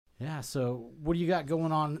Yeah, so what do you got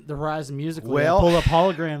going on the Horizon Musically? Well, I pulled up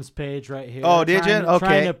Hologram's page right here. Oh, did you? Okay.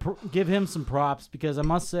 Trying to give him some props because I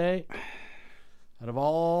must say, out of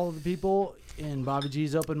all the people in Bobby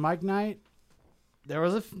G's open mic night, there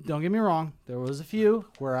was don't get me wrong, there was a few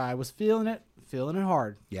where I was feeling it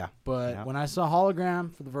hard. Yeah. But when I saw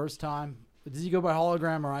Hologram for the first time, does he go by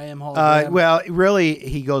Hologram or I Am Hologram? Well, really,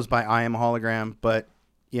 he goes by I Am Hologram, but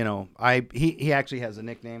you know, he actually has a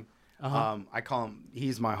nickname. I call him.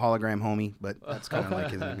 He's my hologram homie, but that's kind of like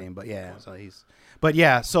his nickname. But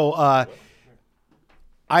yeah, so I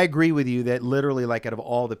agree with you that literally, like, out of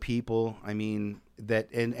all the people, I mean that,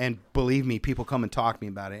 and believe me, people come and talk to me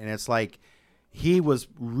about it, and it's like he was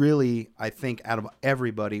really, I think, out of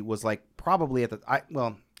everybody, was like probably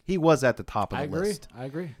he was at the top of the list. I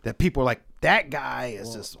agree. That people are like, that guy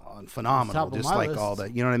is just phenomenal, just like list. All the,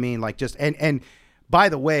 you know what I mean, like just and. By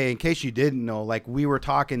the way, in case you didn't know, like we were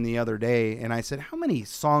talking the other day, and I said, how many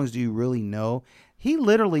songs do you really know? He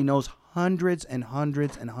literally knows hundreds and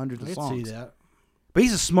hundreds and hundreds of songs. I can see that. But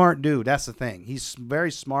he's a smart dude. That's the thing. He's very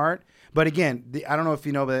smart. But again, I don't know if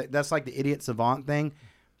you know, but that's like the idiot savant thing.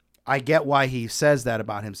 I get why he says that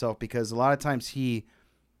about himself, because a lot of times he's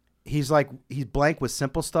blank with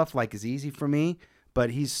simple stuff, like is easy for me,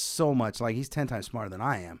 but he's so much, like he's 10 times smarter than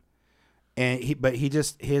I am. And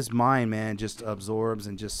his mind, man, just absorbs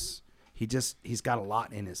and he's got a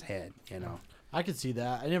lot in his head, you know. I could see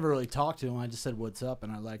that. I never really talked to him. I just said what's up,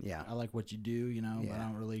 and I like what you do, you know. Yeah. But I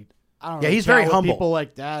don't really. He's very humble. People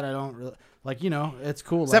like that, I don't really like. You know, it's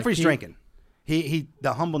cool. Except for he's drinking.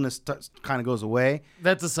 The humbleness kind of goes away.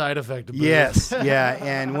 That's a side effect of booze. Yes, yeah.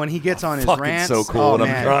 And when he gets on his rants, so cool when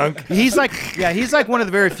I'm drunk. He's like one of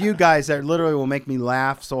the very few guys that literally will make me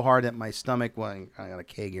laugh so hard that my stomach. Well, I got a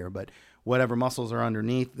keg here, but. Whatever muscles are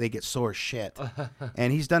underneath, they get sore as shit.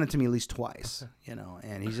 And he's done it to me at least twice, you know,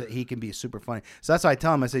 and he can be super funny. So that's why I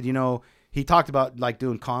tell him, I said, you know, he talked about like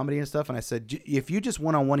doing comedy and stuff. And I said, if you just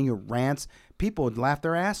went on one of your rants, people would laugh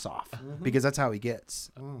their ass off because that's how he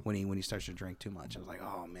gets when he starts to drink too much. I was like,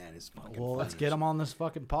 oh man, it's fucking funny. Let's get him on this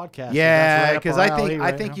fucking podcast. Yeah. Because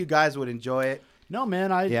I think you guys would enjoy it. No,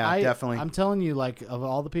 man. I definitely. I'm telling you, like, of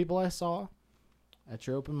all the people I saw at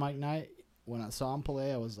your open mic night, when I saw him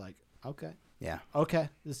play, I was like, okay. Yeah. Okay.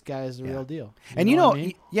 This guy is the real deal. And you know,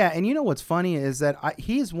 and you know what's funny is that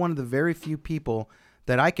he's one of the very few people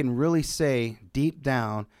that I can really say deep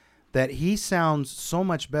down that he sounds so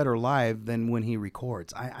much better live than when he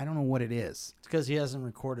records. I don't know what it is. It's because he hasn't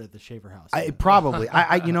recorded at the Schafer House. Probably.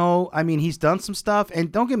 You know, I mean, he's done some stuff,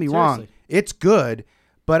 and don't get me wrong, it's good.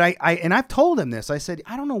 But I've told him this. I said,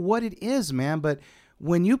 I don't know what it is, man, but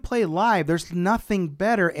when you play live, there's nothing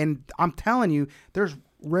better. And I'm telling you, there's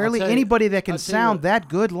rarely anybody that can sound that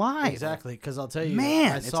good live. Exactly, because I'll tell you,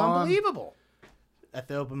 man, it's unbelievable. At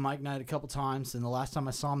the open mic night a couple times, and the last time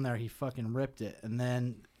I saw him there, he fucking ripped it. And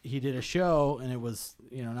then he did a show, and it was,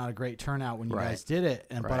 you know, not a great turnout when you guys did it.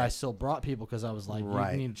 And but I still brought people because I was like,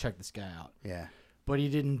 you need to check this guy out. Yeah. But he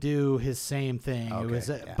didn't do his same thing. Okay, it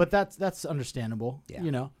was, but that's understandable. Yeah.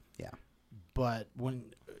 You know. Yeah. But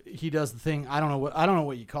when he does the thing, I don't know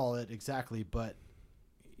what you call it exactly, but.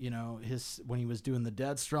 You know, when he was doing the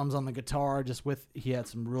dead strums on the guitar, he had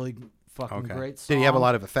some really fucking great songs. Did he have a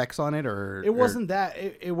lot of effects on it, or? It wasn't that.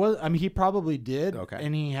 It was. I mean, he probably did. Okay.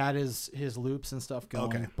 And he had his loops and stuff going.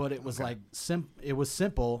 Okay. But it was like it was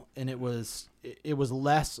simple, and it was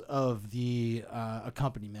less of the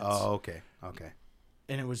accompaniment. Oh, okay. Okay.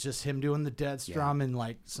 And it was just him doing the dead strum and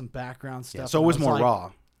like some background stuff. Yeah. So it was more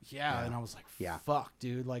raw. Yeah, and I was like, fuck,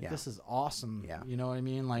 dude, like this is awesome. Yeah. You know what I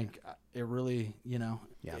mean? Like it really, you know.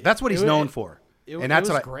 Yeah, that's what he's known for. And that's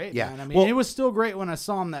was great, man. I mean, it was still great when I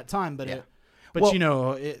saw him that time, but you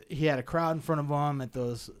know, he had a crowd in front of him at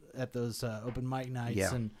those open mic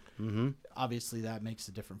nights, and obviously that makes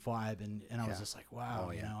a different vibe. And I was just like,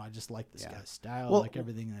 wow, you know, I just like this guy's style, like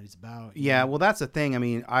everything that he's about. Yeah, well, that's the thing. I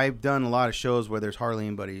mean, I've done a lot of shows where there's hardly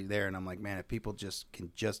anybody there, and I'm like, man, if people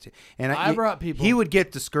can and I brought people. He would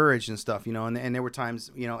get discouraged and stuff, you know, and there were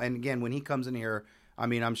times, you know, and again, when he comes in here. I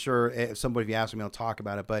mean, I'm sure if you ask me, I'll talk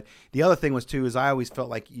about it. But the other thing was, too, is I always felt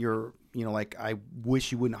like like I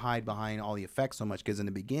wish you wouldn't hide behind all the effects so much. Because in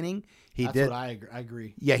the beginning, That's what I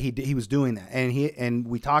agree. Yeah, he was doing that. And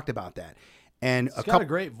we talked about that. And he's got a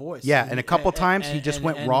great voice. Yeah, and a couple times he just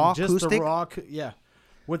went raw, acoustic. The raw,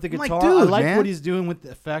 with the guitar. Like, dude, I like what he's doing with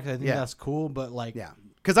the effect. I think that's cool. But, like,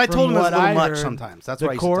 because I told him it was a little much sometimes. That's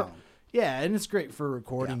what I used to tell him. Yeah, and it's great for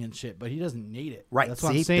recording and shit, but he doesn't need it. Right. That's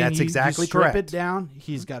what I'm saying. That's exactly strip correct. It down.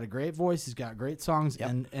 He's got a great voice. He's got great songs,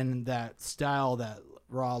 and that style, that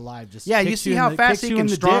raw live. Just you see how fast he can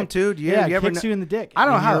strum too. Yeah, you kicks you in the dick. I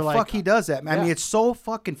don't know how the fuck he does that, man. I mean, it's so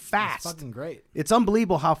fucking fast. It's fucking great. It's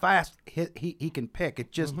unbelievable how fast he can pick.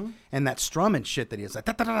 It just and that strumming shit that he is like.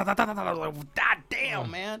 God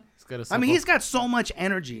damn, man. I mean, he's got so much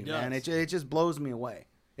energy, man. It just blows me away.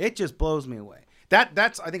 It just blows me away.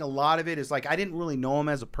 That's I think a lot of it is like I didn't really know him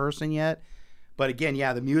as a person yet. But again,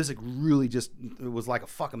 yeah, the music really just it was like a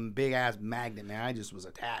fucking big ass magnet, man. I just was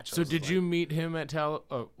attached. So did you meet him at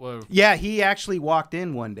Yeah, he actually walked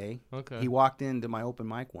in one day. Okay. He walked into my open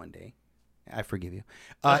mic one day. I forgive you.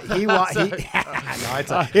 No,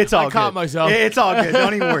 it's all I good. caught myself. It's all good.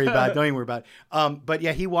 Don't even worry about it. Don't even worry about it. But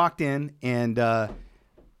yeah, he walked in and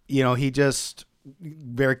he just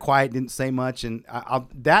very quiet, didn't say much, and I'll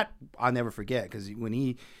never forget because when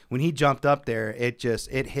he jumped up there, it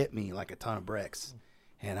hit me like a ton of bricks,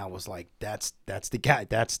 and I was like, that's the guy,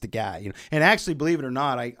 And actually, believe it or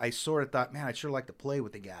not, I sort of thought, man, I'd sure like to play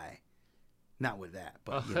with the guy. Not with that,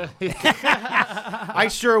 but I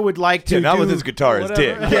sure would like to. Not with his guitar, his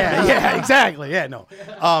dick. Yeah, exactly. Yeah, no.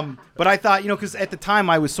 But I thought, because at the time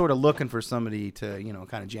I was sort of looking for somebody to,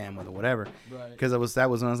 kind of jam with or whatever. Right. Because that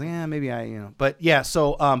was when I was like, yeah, maybe But yeah,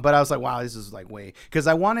 so, but I was like, wow, this is like way. Because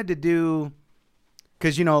I wanted to do,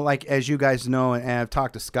 because, like, as you guys know, and I've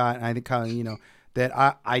talked to Scott, and I think,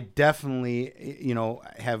 that I definitely,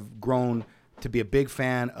 have grown to be a big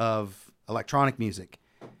fan of electronic music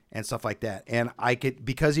and stuff like that. And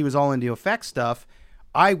because he was all into effects stuff,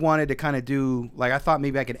 I wanted to kind of do, like, I thought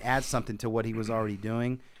maybe I could add something to what he was already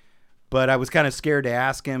doing, but I was kind of scared to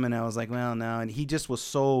ask him, and I was like, well, no. And he just was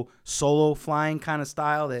so solo flying kind of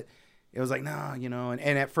style that it was like, no, and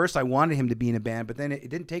at first I wanted him to be in a band, but then it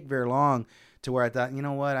didn't take very long to where I thought, you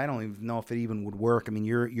know what, I don't even know if it even would work. I mean,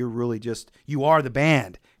 you're really you are the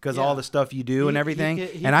band because all the stuff you do and everything.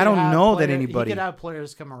 And I don't know that anybody. He could have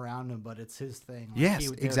players come around him, but it's his thing. Like,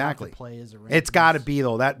 yes, exactly. Play his it's got to be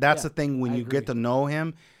though. That's the thing when you get to know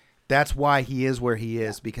him. That's why he is where he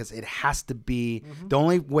is because it has to be the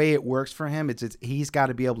only way it works for him. It's he's got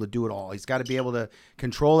to be able to do it all. He's got to be able to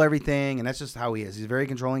control everything, and that's just how he is. He's a very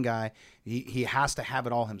controlling guy. He has to have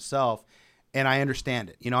it all himself. And I understand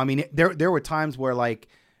it. I mean, there were times where, like,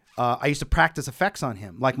 I used to practice effects on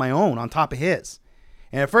him, like my own, on top of his.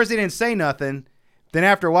 And at first he didn't say nothing. Then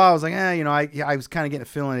after a while, I was like, I was kind of getting a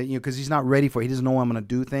feeling, because he's not ready for it. He doesn't know I'm going to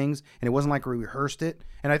do things. And it wasn't like we rehearsed it.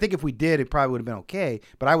 And I think if we did, it probably would have been okay.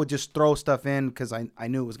 But I would just throw stuff in because I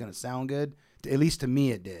knew it was going to sound good. At least to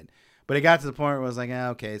me it did. But it got to the point where I was like,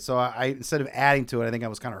 okay. So I instead of adding to it, I think I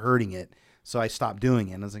was kind of hurting it. So I stopped doing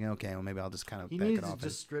it. And I was like, okay, well, maybe I'll just kind of back it off. He needs to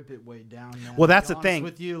just strip it way down. Now. Well, that's the thing.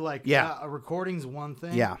 With you, like, a recording's one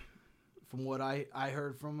thing. Yeah. From what I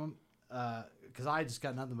heard from him, because I just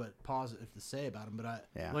got nothing but positive to say about him. But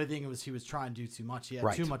the only thing was he was trying to do too much. He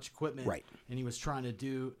had too much equipment. Right. And he was trying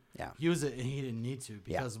to use it, and he didn't need to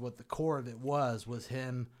because what the core of it was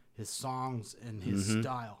him, his songs, and his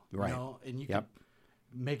style. Right. And you could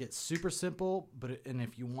make it super simple, and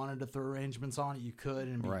if you wanted to throw arrangements on it, you could,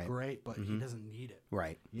 and it'd be great. But he doesn't need it,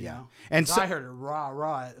 right? You know? And so I heard it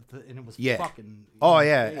raw, and it was fucking. Oh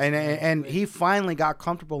yeah, and he finally got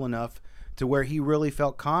comfortable enough to where he really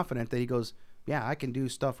felt confident that he goes, yeah, I can do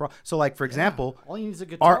stuff raw. So like for example, all you need is a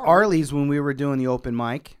guitar. Arlie's when we were doing the open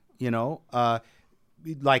mic,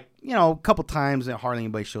 like a couple times that hardly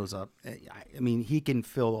anybody shows up. I mean, he can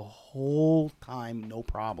fill the whole time, no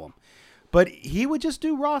problem. But he would just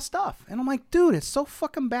do raw stuff. And I'm like, dude, it's so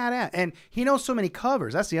fucking badass. And he knows so many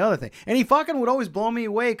covers. That's the other thing. And he fucking would always blow me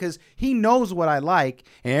away because he knows what I like.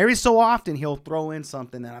 And every so often he'll throw in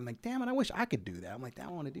something that I'm like, damn it, I wish I could do that. I'm like, I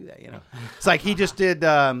want to do that, It's like he just did,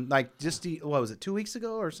 what was it, 2 weeks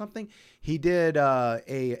ago or something? He did a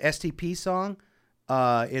STP song.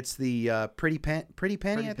 It's the Pretty Penny, I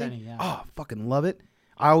think. Penny, yeah. Oh, fucking love it.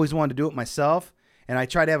 I always wanted to do it myself. And I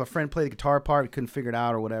tried to have a friend play the guitar part, couldn't figure it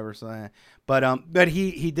out or whatever. So, but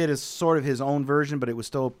he did his own version, but it was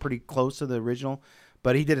still pretty close to the original.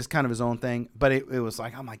 But he did his own thing. But it was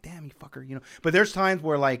like, I'm like, damn, you fucker, But there's times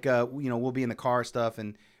where like, we'll be in the car stuff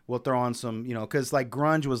and we'll throw on some, because like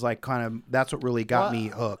grunge was like kind of, that's what really got me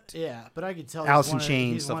hooked. Yeah, but I could tell Alice in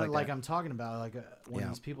Chains, stuff like that. I'm talking about, like one of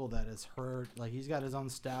these people that has heard, like he's got his own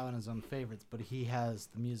style and his own favorites, but he has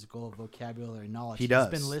the musical vocabulary knowledge. He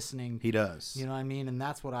does. He's been listening. He does. You know what I mean? And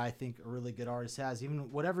that's what I think a really good artist has.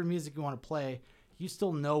 Even whatever music you want to play, you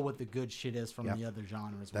still know what the good shit is from the other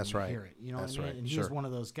genres when you hear it. You know what I mean? Right. And he's one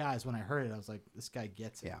of those guys. When I heard it, I was like, this guy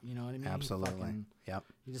gets it. Yeah. You know what I mean? Absolutely.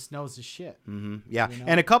 He just knows his shit. Mm-hmm. Yeah.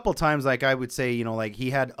 And a couple times, like I would say, like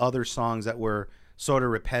he had other songs that were sort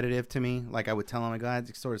of repetitive to me. Like I would tell him, God,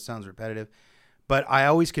 it sort of sounds repetitive. But I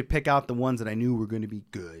always could pick out the ones that I knew were going to be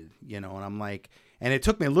good, and I'm like, And it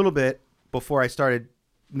took me a little bit before I started.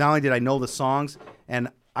 Not only did I know the songs, and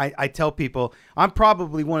I tell people I'm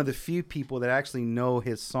probably one of the few people that actually know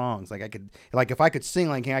his songs. Like if I could sing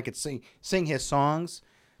like him, I could sing his songs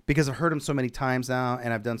because I've heard him so many times now,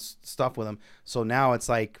 and I've done stuff with him. So now it's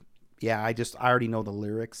like, yeah, I already know the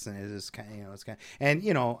lyrics, and it's kind of, it's kind of, and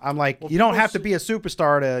I'm like, you don't have to be a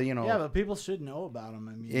superstar to, Yeah, but people should know about him.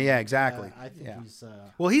 I mean, yeah, exactly. I think he's.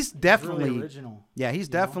 Well, he's definitely really original. Yeah, he's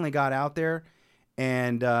definitely got out there,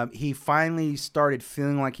 and he finally started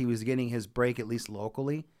feeling like he was getting his break, at least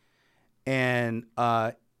locally, and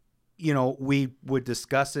we would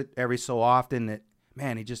discuss it every so often that,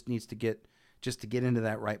 man, he just needs to get into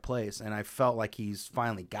that right place. And I felt like he's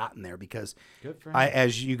finally gotten there because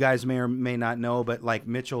as you guys may or may not know, but like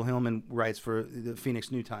Mitchell Hillman writes for the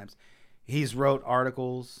Phoenix New Times. He's wrote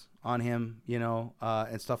articles on him,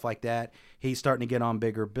 and stuff like that. He's starting to get on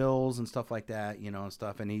bigger bills and stuff like that, and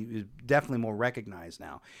stuff. And he's definitely more recognized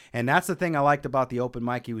now. And that's the thing I liked about the open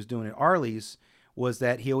mic he was doing at Arlie's, was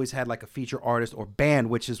that he always had like a feature artist or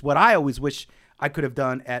band, which is what I always wish I could have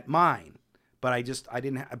done at mine. But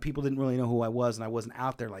people didn't really know who I was, and I wasn't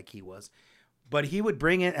out there like he was. But he would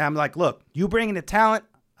bring it, and I'm like, look, you bring in the talent,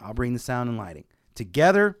 I'll bring the sound and lighting.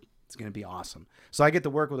 Together, it's going to be awesome. So I get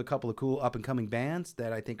to work with a couple of cool up-and-coming bands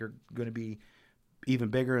that I think are going to be even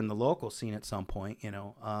bigger in the local scene at some point,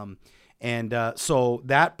 so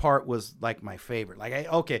that part was like my favorite. Like,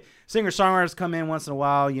 singer-songwriters come in once in a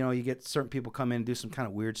while. You get certain people come in and do some kind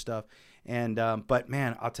of weird stuff. And but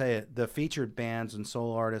man, I'll tell you, the featured bands and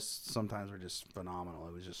solo artists sometimes are just phenomenal.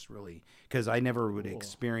 It was just really, because I never would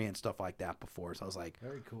experience stuff like that before. So I was like,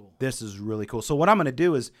 very cool. This is really cool. So what I'm going to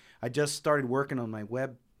do is I just started working on my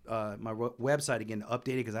website again to update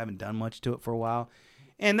it because I haven't done much to it for a while.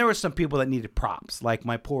 And there were some people that needed props, like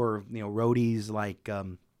my poor roadies, like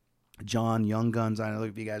John Young Guns. I don't know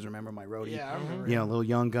if you guys remember my roadie. Yeah, I remember. Little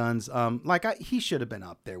Young Guns. He should have been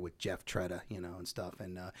up there with Jeff Tretta, and stuff.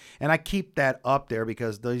 And I keep that up there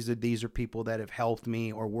because these are people that have helped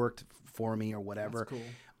me or worked for me or whatever. That's cool.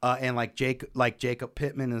 And like Jacob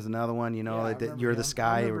Pittman is another one, that You're the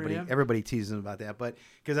Sky. Everybody teases him about that, but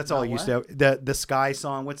because that's all I used to. The Sky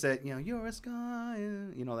song. What's that? You're a sky.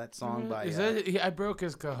 That song by. I broke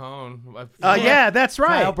his cajon. Yeah, that's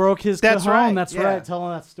right. Kyle broke his cajon. Right. That's right. Tell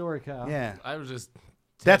him that story, Kyle. Yeah, I was just.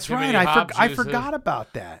 That's right. I forgot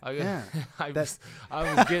about that. I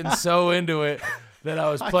was getting so into it that I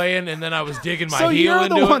was playing, and then I was digging my heel into it.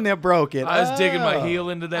 So you're the one that broke it. I was digging my heel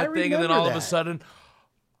into that thing, and then all of a sudden.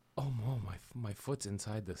 Oh, my foot's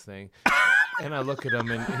inside this thing. And I look at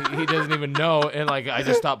him, and he doesn't even know. And, I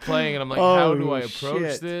just stopped playing, and I'm like, how do I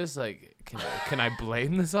approach this? Like, can I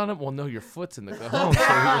blame this on him? Well, no, your foot's in the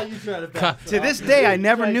cajon. To this day, I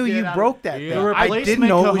never knew you broke that thing. I didn't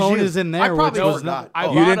know cajon is in there. I probably was not.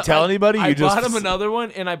 You didn't tell anybody? I bought him another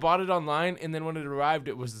one, and I bought it online, and then when it arrived,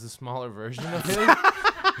 it was the smaller version of his.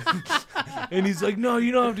 And he's like, no,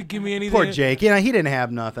 you don't have to give me anything. Poor Jake. He didn't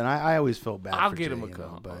have nothing. I always feel bad I'll for get Jay, him a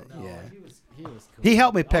cajon. But yeah. He was cool. He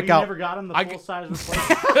helped me pick out. You never got him the full-size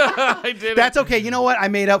replacement? I did. That's okay. You know what? I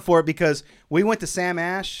made up for it because we went to Sam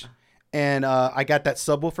Ash, and I got that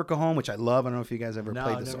subwoofer cajon, which I love. I don't know if you guys ever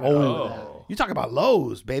played this. You talk about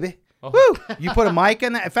Lowe's, baby. Oh. Woo! You put a mic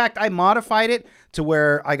in that. In fact, I modified it to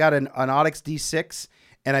where I got an Audix D6,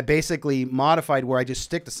 and I basically modified where I just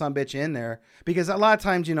stick the sumbitch in there because a lot of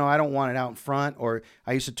times, I don't want it out in front, or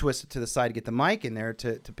I used to twist it to the side to get the mic in there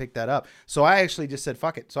to pick that up. So I actually just said,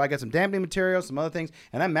 fuck it. So I got some dampening material, some other things,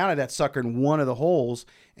 and I mounted that sucker in one of the holes,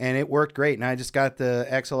 and it worked great. And I just got the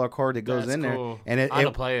XLR cord that goes in there, and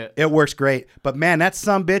it works great. But man, that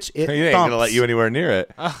sumbitch, it thumps. He ain't gonna let you anywhere near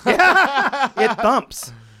it. Yeah, it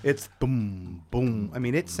thumps. It's boom, boom. I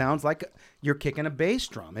mean, it sounds like you're kicking a bass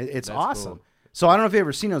drum. It's awesome. Cool. So I don't know if you've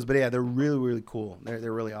ever seen those, but yeah, they're really, really cool.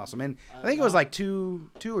 They're really awesome. And I think it was like $2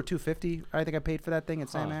 or $250. I think I paid for that thing at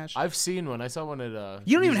Sam Ash. I've seen one. I saw one at.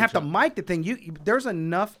 You don't even have to mic the thing. There's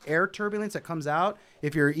enough air turbulence that comes out.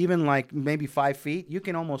 If you're even like maybe 5 feet, you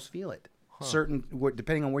can almost feel it.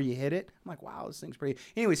 Depending on where you hit it. I'm like, wow, this thing's pretty.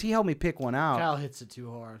 Anyways, he helped me pick one out. Kyle hits it too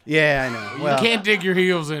hard. Yeah, I know. You can't dig your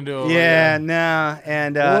heels into it. Yeah, nah.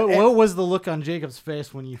 And what was the look on Jacob's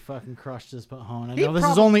face when you fucking crushed his cajon? I know this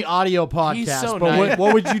is only audio podcast, but nice.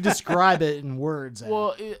 what would you describe it in words?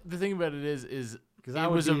 Well, the thing about it is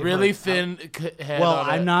it was a really thin head. Well,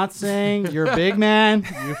 I'm not saying you're a big man.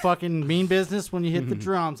 You fucking mean business when you hit the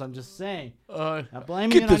drums. I'm just saying. Not blaming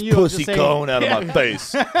get it this on you. pussy cone out of my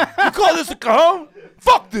face. You call this a cone?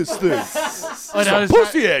 Fuck this thing. Some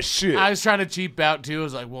pussy ass shit. I was trying to cheap out too. I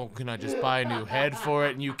was like, well, can I just buy a new head for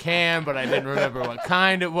it? And you can, but I didn't remember what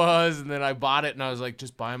kind it was. And then I bought it, and I was like,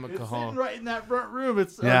 just buy him a Cajon. Right in that front room.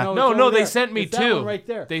 It's no, they sent me two. Right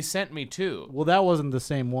there. They sent me two. Well, that wasn't the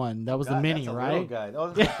same one. That was the mini, right?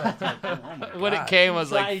 When it came, I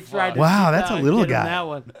was like, wow, that's a little guy. That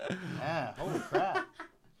one. Yeah, holy crap.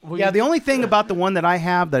 Well, yeah, the only thing about the one that I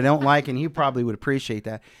have that I don't like, and you probably would appreciate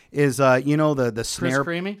that, is the snare. Chris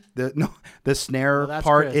Creamy? The snare that's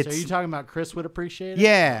part. Chris. Are you talking about Chris would appreciate it?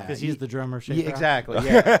 Yeah, because he's the drummer. Of Schafer yeah, Haus. exactly.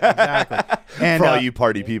 Yeah, exactly. And for all you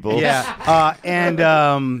party people. Yeah,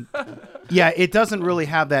 yeah, it doesn't really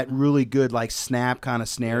have that really good like snap kind of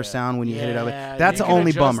snare sound when you hit it over. That's the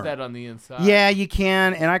only bummer. That on the inside. Yeah, you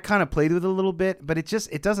can, and I kind of played with it a little bit, but it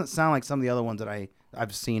doesn't sound like some of the other ones that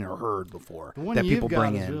I've seen or heard before the one that people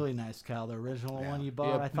bring is in. really nice, Cal. The original one you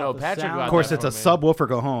bought. Yeah, I thought no, Patrick got Of course, it's a subwoofer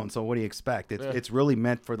Cajon, so what do you expect? It's really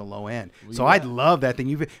meant for the low end. So I'd love that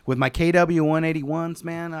thing. With my KW 181s,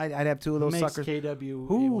 man, I'd have two of those suckers. KW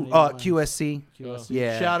QSC.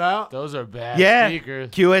 Yeah. Shout out. Those are bad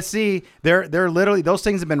speakers. QSC. They're literally, those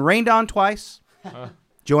things have been rained on twice.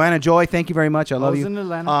 Joanna Joy, thank you very much. I love you. In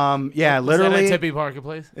Atlanta. Yeah, Was literally. that at Tippy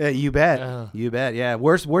Marketplace? You bet. You bet. Yeah.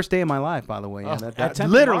 Worst day of my life, by the way. Yeah, at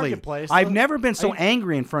Tempe literally. Marketplace, I've never been so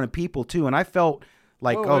angry in front of people too, and I felt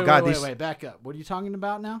like, wait, back up. What are you talking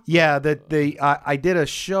about now? Yeah, I did a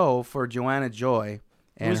show for Joanna Joy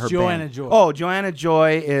and her Joanna band. Joy? Oh, Joanna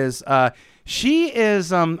Joy is she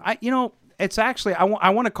is it's actually I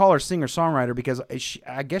want to call her singer-songwriter because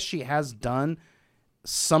I guess she has done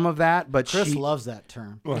some of that, but Chris she loves that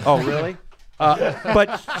term. Oh, really?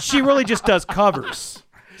 But she really just does covers.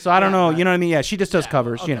 So I don't know. You know what I mean? Yeah, she just does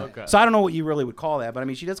covers. Okay, you know. okay. So I don't know what you really would call that, but I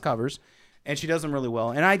mean, she does covers, and she does them really well.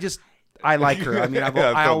 And I like her. I mean,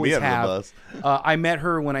 I always have. I met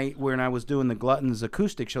her when I was doing the Gluttons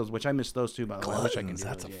acoustic shows, which I missed those two, by the way. I wish I could do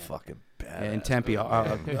That's those. a fucking bad. In Tempe,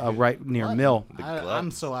 right near Mill.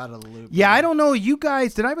 I'm so out of the loop. Yeah, I don't know. You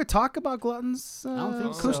guys, did I ever talk about Gluttons don't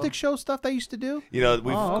think acoustic show stuff they used to do? You know,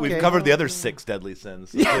 we've okay. we've covered the other 6 deadly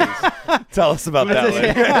sins. So please tell us about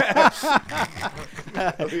that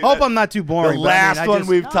one. Hope I'm not too boring. The last one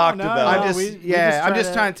we've talked about. I'm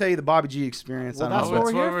just trying to tell you the Bobby G experience. Well, I don't that's know.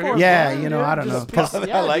 what we're here for. Yeah, man. you know, I don't know.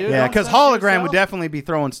 Yeah, because Hologram would definitely be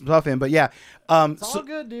throwing stuff in, but yeah. It's all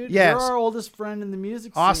good, dude. Yes. You're our oldest friend in the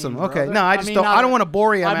music scene. Awesome. Okay. brother. No, I don't want to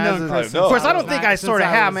bore you. I've man. known Chris Of course, since I don't think I since sort of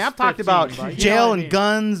I have. was Man, I've talked 15, about but you jail know what I and mean.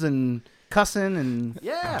 guns and cussing and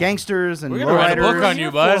gangsters and We're gonna write a book on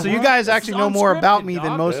you, bud. So you guys actually know more about me than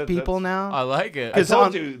dog. most people now. I like it. I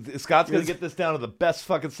told you, Scott's going to get this down to the best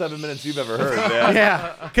fucking 7 minutes you've ever heard, man.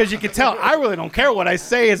 Yeah, because you can tell I really don't care what I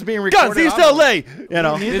say is being recorded. Guns East LA! You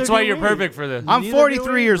know, It's why you're perfect for this. I'm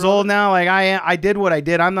 43 years old now. Like I did what I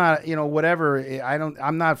did. I'm not, whatever.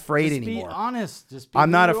 I'm not afraid Just anymore. be honest. Just be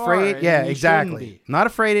I'm not who you afraid. are, Yeah, and you exactly. shouldn't be. Not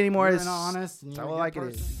afraid anymore. You're It's an honest and you're how a I like good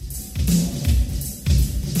it. person.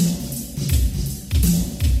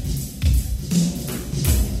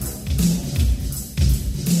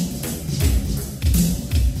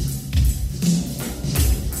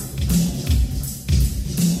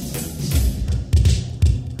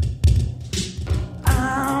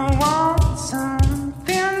 I want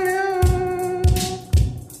something new,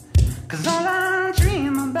 'cause all I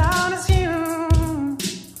dream about is you.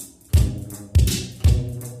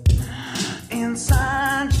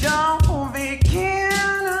 Inside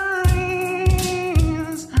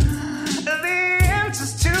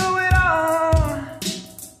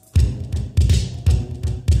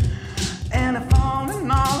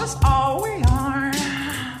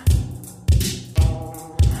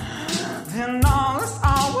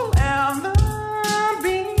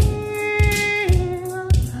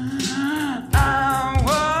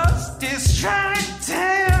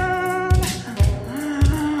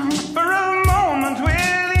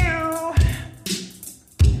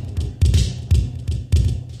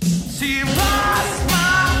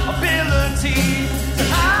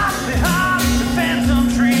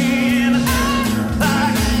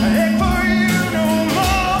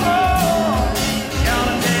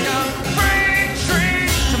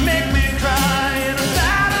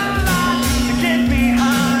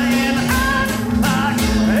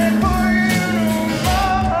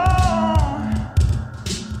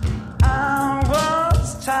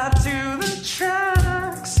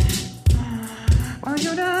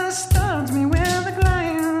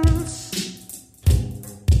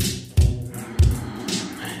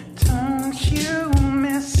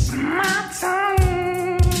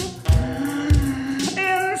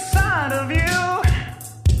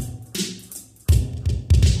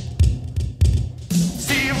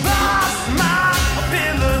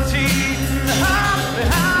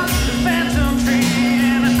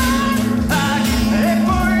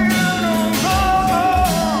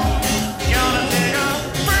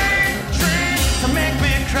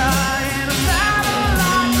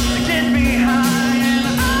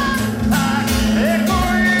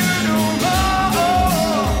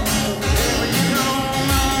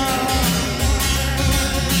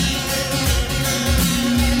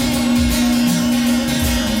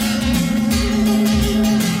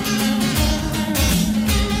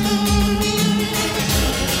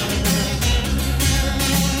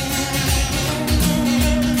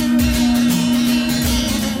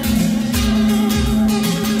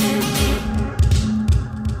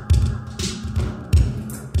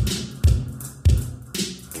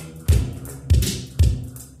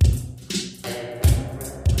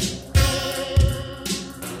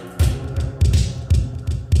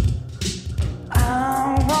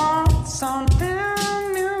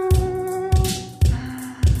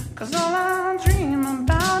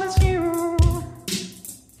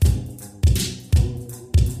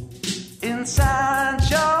inside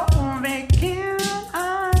your vacant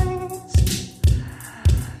eyes.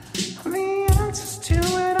 The answers to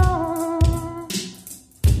it all.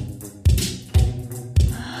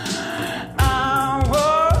 I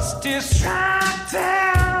was distracted.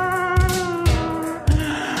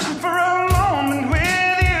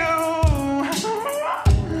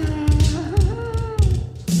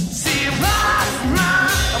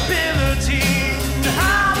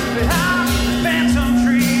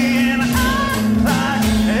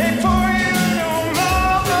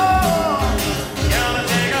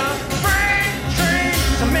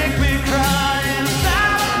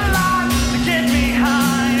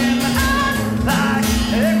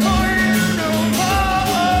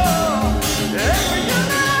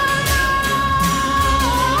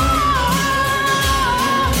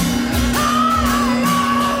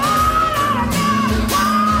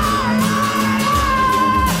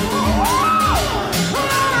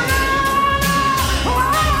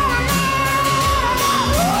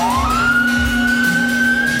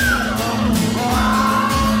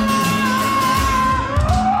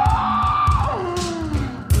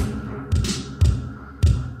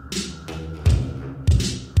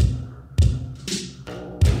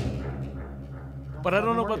 But I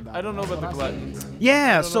don't know about the gluttons.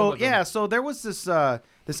 Yeah, so there was this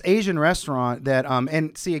this Asian restaurant that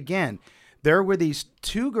and see again, there were these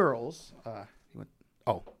two girls.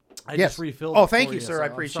 I just refilled. Oh, it thank for you, sir. so I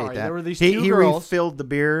I'm appreciate sorry. that. There were these he two girls. refilled the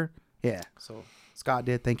beer. Yeah, so Scott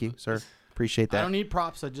did. Thank you, sir. Appreciate that. I don't need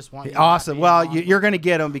props. I just want you awesome. Well, you're going to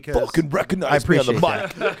get them because fucking recognize I appreciate me on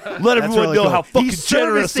the mic. Let everyone really know cool. how fucking He's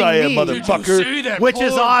generous I am, servicing me. motherfucker. Which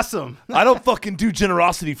is awesome. I don't fucking do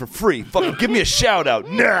generosity for free. Fucking give me a shout out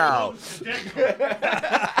now.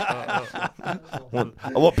 I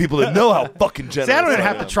want people to know how fucking generous See, I don't even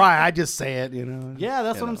have am. to try. I just say it, you know. Yeah,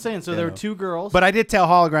 that's what I'm saying. So there were two girls. But I did tell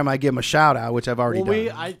Hologram I'd give him a shout out, which I've already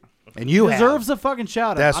done. And you deserves a fucking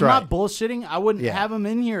shout out. That's I'm right. not bullshitting. I wouldn't have him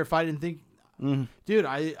in here if I didn't think. Dude,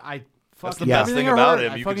 I That's fucking the best everything thing I about heard,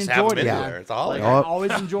 him. I You can fucking just have him enjoyed it. anywhere. It's all Like, like- I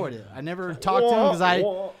always enjoyed it. I never talked to him because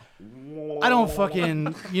I don't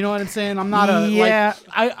fucking, you know what I'm saying? I'm not a, Yeah.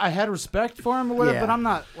 like, I had respect for him or whatever, Yeah. but I'm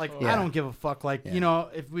not, like, Yeah. I don't give a fuck. Like, you know,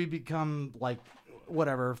 if we become, like,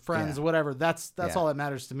 whatever, friends, Yeah. whatever, that's Yeah. all that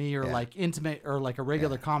matters to me, or, Yeah. like, intimate, or, like, a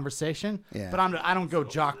regular conversation. Yeah. But I don't go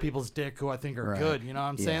jock people's dick who I think are Right. good, you know what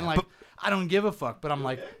I'm saying? Yeah. Like, I don't give a fuck, but I'm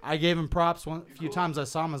like, I gave him props a few times I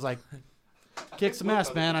saw him, I was like, kick some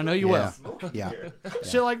ass, man. I know you will. Yeah.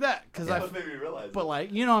 Shit like that. Because but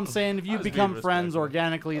like, you know what I'm saying? If you become friends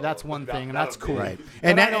organically, that's one thing, and that's cool. Right.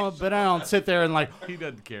 And And I don't sit there and like, He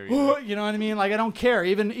doesn't care. you know what I mean? Like, I don't care.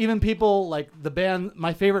 Even people like the band,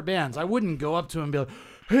 my favorite bands, I wouldn't go up to him and be like,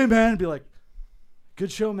 hey man, be like,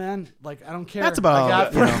 good show, man. Like, I don't care. That's about I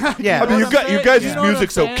got you know, yeah. I mean, know what I'm you saying? guys' You know what I'm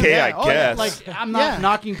music's saying? okay, I Oh, yeah. guess. Like, I'm not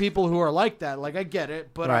knocking people who are like that. Like, I get it,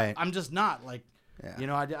 but Right. I'm just not. Like, you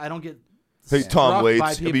know, I don't get. Hey, Tom struck Waits.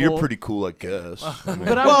 by I mean, you're people. pretty cool, I guess. I mean,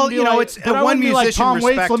 But I Well, wouldn't be you know, like, it's but I one wouldn't be like, musician Tom Waits,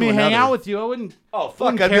 respect let me to hang another. out with you. I wouldn't. oh, fuck.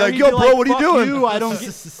 wouldn't I'd be care. like, He'd yo, be bro, like, what are you "Fuck doing? You, I don't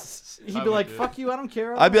get. He'd be like, fuck you, I don't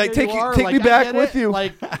care. I'd be like, Take take me back with you.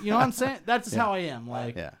 Like, you know what I'm saying? That's just how I am.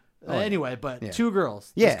 Like, Yeah. anyway, but two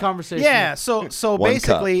girls. Yeah. This conversation. Yeah. So One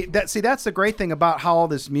basically, that's the great thing about how all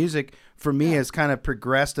this music for me has kind of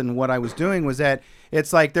progressed, and what I was doing was that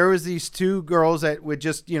it's like there was these two girls that would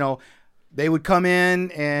just, you know, they would come in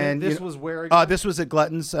and This you know, was where again? this was at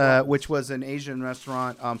Glutton's, which was an Asian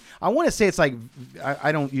restaurant. I want to say it's like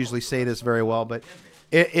I don't usually say this very well, but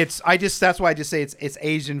that's why I just say it's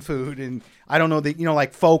Asian food, and I don't know that, you know,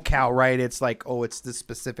 like faux cow, right? It's like, oh, it's this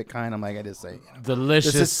specific kind. I'm like, I just say, you know,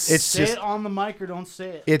 Delicious. it's Say just it on the mic or don't say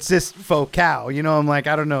it. it's this faux cow, you know. I'm like,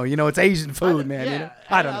 I don't know, you know, it's Asian food, man. Yeah, You know?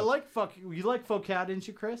 I don't know. I like you like faux cow, didn't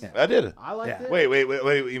you, Chris? I did. I like Yeah. it.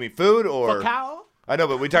 Wait. You mean food or? Faux cow? I know,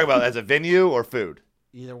 but we talk about as a venue or food.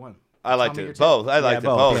 Either one. I liked Tell me it your both. I liked it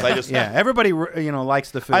both. Yeah. I just Everybody, you know, likes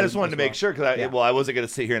the food. I just wanted to as make well. sure because Yeah. I wasn't going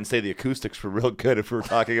to sit here and say the acoustics were real good if we were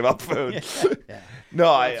talking about food.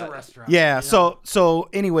 No, It's a I restaurant. Yeah. you know? So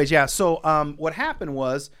anyways, yeah. So what happened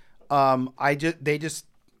was, they just,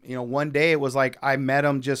 you know, one day it was like I met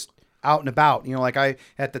them just out and about. You know, like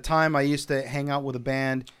at the time I used to hang out with a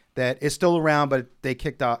band that is still around, but they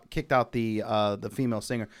kicked out the female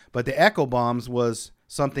singer. But the Echo Bombs was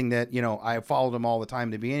something that, you know, I followed them all the time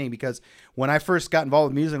in the beginning, because when I first got involved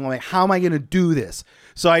with music, I'm like, how am I going to do this?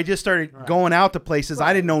 So I just started going out to places.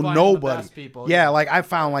 I didn't know Finding the nobody. best people, yeah, yeah. like I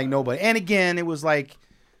found like nobody. And again, it was like,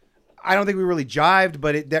 I don't think we really jived,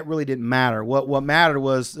 but that really didn't matter. What mattered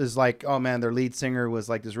is like, oh man, their lead singer was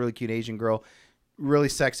like this really cute Asian girl, really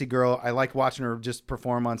sexy girl. I liked watching her just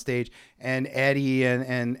perform on stage. And Eddie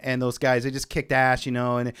and those guys, they just kicked ass, you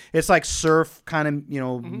know. And it's like surf kind of, you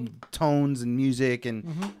know, tones and music,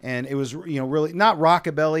 and and it was, you know, really not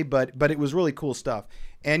rockabilly, but it was really cool stuff.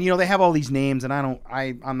 And, you know, they have all these names, and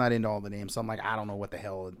I'm not into all the names. So I'm like, I don't know what the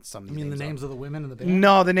hell some of these names are. You mean the names of the women in the band?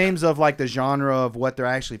 No, the names of, like, the genre of what they're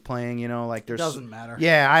actually playing, you know. Like, there's... Doesn't matter.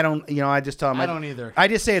 Yeah, I don't, you know, I just tell them... I don't either. I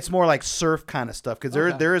just say it's more like surf kind of stuff, because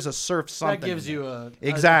there is a surf something. That gives you a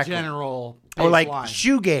general or like line.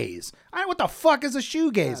 shoegaze. What the fuck is a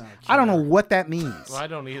shoegaze? I don't know what that means. Well, I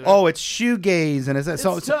don't either. Oh, it's shoegaze, and it's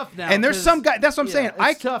tough now. And there's some guy. That's what I'm saying.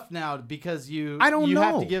 It's tough now because you know.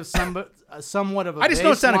 have to give somewhat of a I just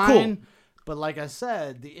know it sounded cool. But like I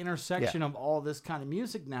said, the intersection of all this kind of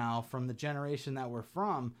music now from the generation that we're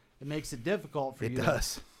from, it makes it difficult for you. It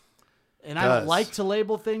does. And I don't like to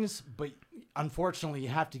label things, but unfortunately, you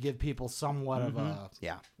have to give people somewhat of a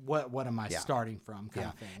what am I starting from kind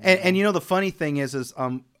of thing. And you know, the funny thing is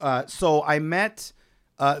so I met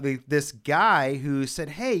this guy who said,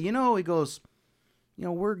 hey, you know, he goes, you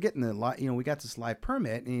know, we're getting we got this live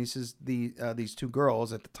permit, and he says these two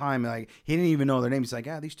girls at the time, like, he didn't even know their names. He's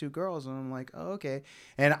like, these two girls, and I'm like, oh, okay.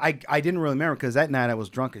 And I didn't really remember because that night I was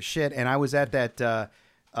drunk as shit, and I was at that.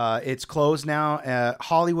 It's closed now.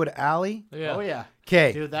 Hollywood Alley. Yeah. Oh yeah.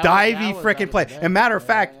 Okay. Divey freaking play. And matter of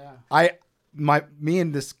fact, me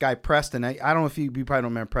and this guy Preston. I don't know if you probably don't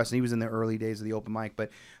remember Preston. He was in the early days of the open mic, but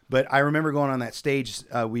I remember going on that stage.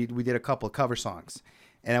 We did a couple of cover songs.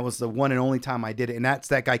 And that was the one and only time I did it. And that's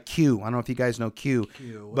that guy Q. I don't know if you guys know Q.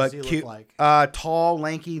 What does he look like? Tall,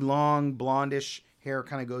 lanky, long, blondish hair,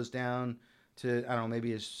 kind of goes down to, I don't know,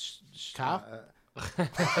 maybe his... Kyle?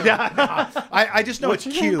 I just know it's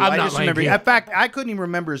Q. I just remember. In fact, I couldn't even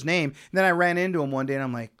remember his name. And then I ran into him one day, and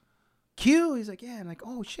I'm like, Q? He's like, yeah. I'm like,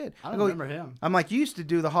 oh, shit. I don't remember him. I'm like, you used to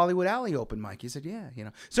do the Hollywood Alley open mic. He said, yeah, you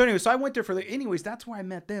know. So anyway, so I went there anyways, that's where I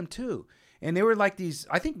met them, too. And they were like these,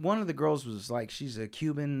 I think one of the girls was like, she's a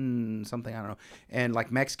Cuban something, I don't know. And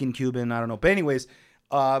like Mexican Cuban, I don't know. But anyways,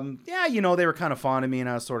 yeah, you know, they were kind of fond of me, and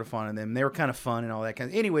I was sort of fond of them. They were kind of fun and all that kind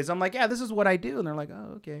of. Anyways, I'm like, yeah, this is what I do. And they're like,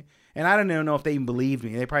 oh, okay. And I don't even know if they even believed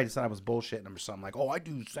me. They probably just thought I was bullshitting them or something. Like, oh, I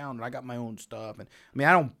do sound, and I got my own stuff. And I mean,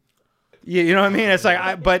 I don't, you know what I mean? It's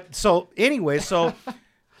like, but so anyway, so.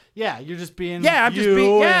 Yeah, you're just being. Yeah, I'm just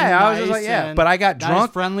being. Yeah, I was just like, yeah. But I got drunk. Nice,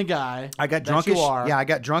 friendly guy. I got drunk as shit. Yeah, I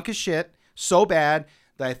got drunk as shit so bad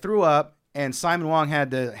that I threw up, and Simon Wong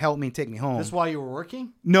had to help me take me home. This while you were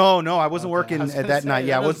working? No, I wasn't working that night.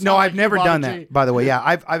 Yeah, I've never done that. By the way, yeah,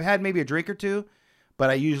 I've had maybe a drink or two, but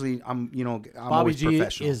I'm Bobby G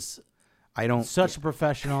professional. Such a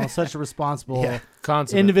professional, such a responsible,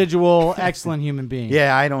 individual, excellent human being.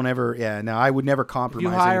 Yeah, I don't ever. Yeah, no, I would never compromise.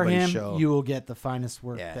 If you hire anybody's him, show. you will get the finest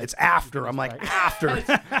work. Yeah, it's after. I'm like after.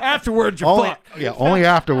 Afterwards, you're fucked. Yeah, only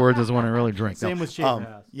afterwards is when I really drink. Same with Schafer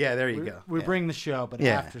Haus. Yeah, there you go. We bring the show, but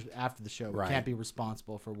after the show, we can't be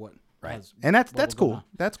responsible for what. Right, and that's cool.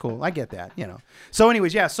 That's cool. I get that. You know. So,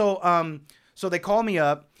 anyways, yeah. So they call me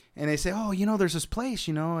up and they say, oh, you know, there's this place,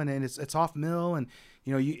 you know, and it's off Mill, and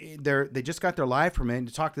you know, they just got their live permit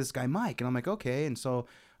to talk to this guy Mike, and I'm like, okay, and so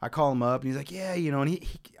I call him up, and he's like, yeah, you know, and he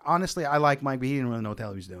honestly, I like Mike, but he didn't really know what the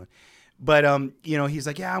hell he was doing. But you know, he's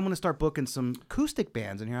like, yeah, I'm gonna start booking some acoustic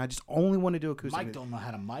bands in here. I just only want to do acoustic. Mike don't know how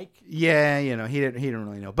to mic. Yeah, you know, he didn't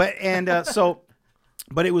really know. But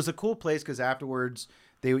but it was a cool place because afterwards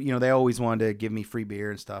they always wanted to give me free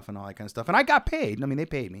beer and stuff and all that kind of stuff. And I got paid. I mean, they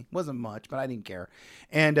paid me. It wasn't much, but I didn't care.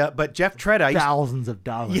 And but Jeff Tretta, thousands of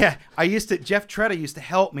dollars. Yeah, Jeff Tretta used to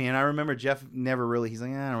help me, and I remember Jeff never really. He's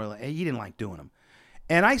like, I don't really. He didn't like doing them.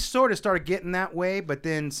 And I sort of started getting that way, but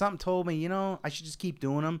then something told me, you know, I should just keep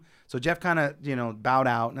doing them. So Jeff kind of, you know, bowed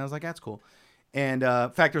out, and I was like, that's cool. And in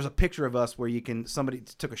fact, there's a picture of us where somebody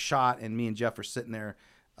took a shot, and me and Jeff were sitting there,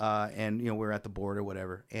 and you know, we're at the board or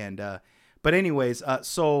whatever. And but anyways,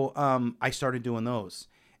 so I started doing those,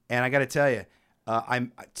 and I got to tell you,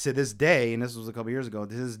 I'm to this day, and this was a couple years ago.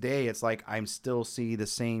 To this day, it's like I'm still see the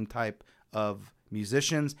same type of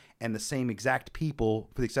musicians and the same exact people,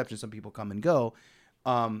 for the exception of some people come and go.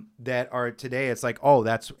 That are today, it's like, oh,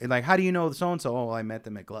 that's like, how do you know so and so? Oh, I met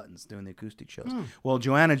them at Glutton's doing the acoustic shows. Well,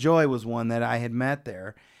 Joanna Joy was one that I had met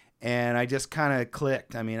there, and I just kind of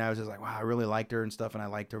clicked. I mean, I was just like, wow, I really liked her and stuff, and I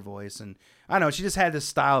liked her voice, and I don't know, she just had this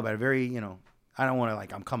style about it, very, you know, I don't want to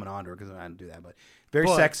like, I'm coming on to her because I don't do that, but very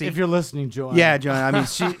sexy. If you're listening, Joanna. Yeah, Joanna. I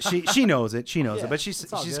mean, she knows it. She knows it, but she's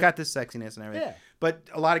got this sexiness and everything. Yeah. But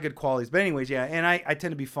a lot of good qualities. But anyways, yeah, and I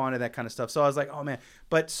tend to be fond of that kind of stuff. So I was like, oh man.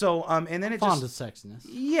 But so and then it fond just of sexiness.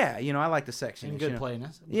 Yeah, you know, I like the sexiness. And good playing.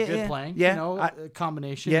 Yeah, Good playing. Yeah. You know, a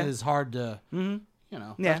combination is hard to you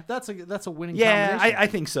know, Yeah. that's a winning Yeah, combination. I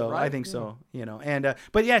think so. Right? I think so. You know, and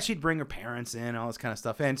but yeah, she'd bring her parents in, all this kind of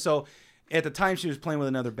stuff. And so at the time she was playing with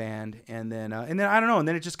another band, and then I don't know, and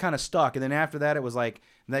then it just kind of stuck. And then after that, it was like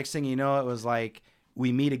next thing you know, it was like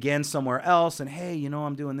we meet again somewhere else, and hey, you know,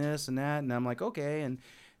 I'm doing this and that, and I'm like, okay, and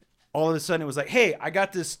all of a sudden it was like, hey, I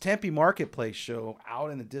got this Tempe Marketplace show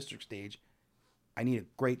out in the district stage. I need a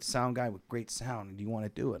great sound guy with great sound. Do you want to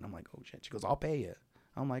do it? And I'm like, oh shit. She goes, I'll pay you.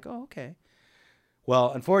 I'm like, oh, okay.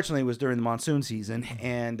 Well, unfortunately, it was during the monsoon season,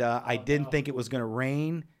 and I didn't think it was going to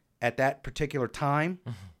rain at that particular time.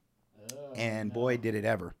 And boy, did it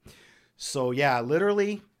ever. So yeah,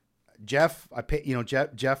 literally, Jeff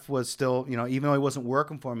was still, you know, even though he wasn't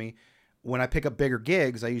working for me, when I pick up bigger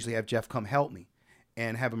gigs, I usually have Jeff come help me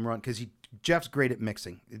and have him run, because Jeff's great at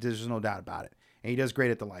mixing. There's no doubt about it. And he does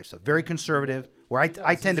great at the live stuff. Very conservative. Where I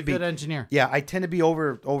tend to be a good engineer. Yeah, I tend to be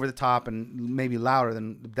over the top and maybe louder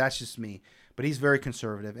than that's just me. But he's very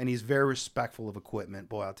conservative, and he's very respectful of equipment.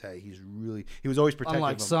 Boy, I'll tell you, he was always protective.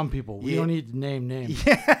 Unlike some people, we don't need to name names.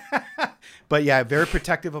 Yeah. But yeah, very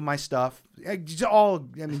protective of my stuff.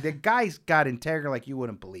 The guy's got integrity like you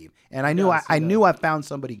wouldn't believe. And I knew I found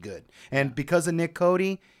somebody good. And because of Nick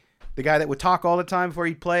Cody, the guy that would talk all the time before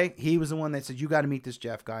he'd play, he was the one that said, you got to meet this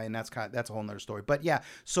Jeff guy. And that's a whole nother story. But yeah,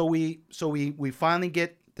 so we finally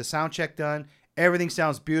get the sound check done. Everything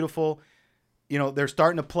sounds beautiful. You know, they're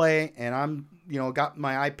starting to play, and I'm, you know, got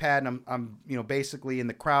my iPad, and I'm, you know, basically in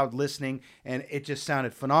the crowd listening, and it just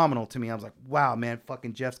sounded phenomenal to me. I was like, wow, man,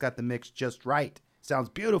 fucking Jeff's got the mix just right. Sounds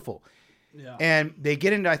beautiful. Yeah. And they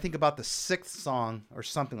get into, I think, about the 6th song or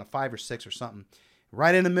something, like 5 or 6 or something.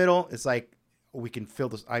 Right in the middle, it's like, we can feel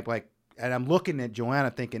this. And I'm looking at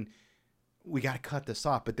Joanna thinking, we got to cut this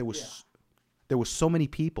off. But there was so many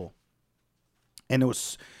people, and it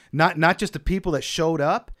was not just the people that showed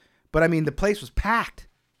up, but I mean, the place was packed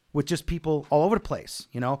with just people all over the place.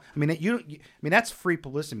 You know, I mean, that's free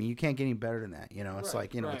publicity. I mean, you can't get any better than that. You know, it's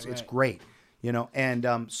it's great. You know, and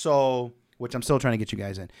which I'm still trying to get you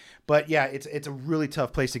guys in. But yeah, it's a really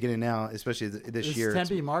tough place to get in now, especially this year.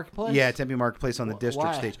 Tempe Marketplace? Yeah, Tempe Marketplace on the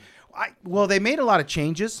district stage. Well, they made a lot of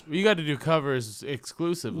changes. You got to do covers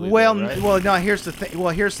exclusively. Well, though, right? well, no. Here's the thing.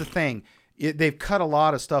 Well, here's the thing. They've cut a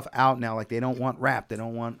lot of stuff out now. Like, they don't want rap. They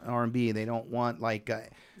don't want R&B. They don't want like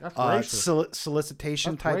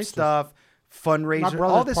solicitation type stuff, fundraiser,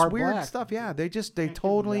 all this weird stuff. Yeah, they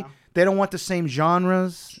totally. They don't want the same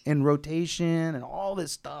genres in rotation and all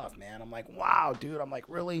this stuff, man. I'm like, wow, dude. I'm like,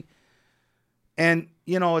 really? And,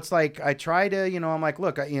 you know, it's like, I try to, you know, I'm like,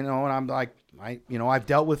 look, you know, and I'm like, I've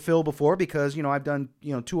dealt with Phil before because, you know, I've done,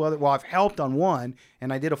 you know, 2 other, well, I've helped on one,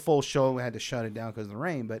 and I did a full show. I had to shut it down because of the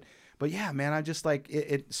rain. But yeah, man, I just like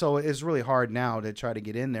it. So it's really hard now to try to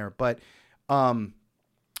get in there. But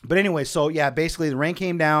anyway, so yeah, basically the rain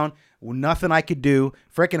came down. Nothing I could do.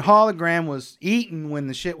 Frickin' Hologram was eating when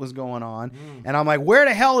the shit was going on. And I'm like, where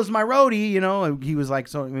the hell is my roadie? You know, he was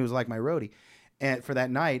like my roadie. And for that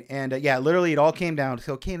night, and yeah, literally it all came down.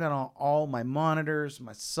 So it came down on all my monitors,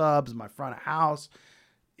 my subs, my front of house.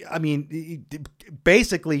 I mean,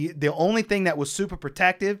 basically the only thing that was super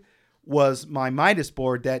protective was my Midas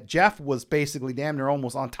board that Jeff was basically damn near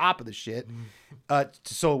almost on top of the shit,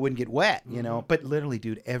 so it wouldn't get wet, you know. But literally,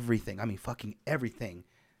 dude, everything. I mean, fucking everything,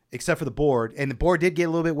 except for the board, and the board did get a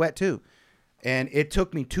little bit wet too. And it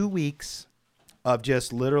took me 2 weeks of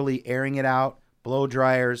just literally airing it out, blow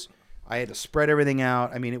dryers. I had to spread everything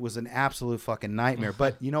out. I mean, it was an absolute fucking nightmare.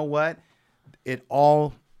 But you know what? It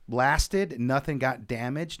all lasted. Nothing got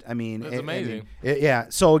damaged. I mean, that's amazing. Yeah.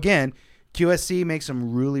 So again, QSC makes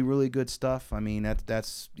some really, really good stuff. I mean,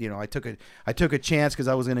 that's you know, I took a chance because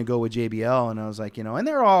I was gonna go with JBL, and I was like, you know, and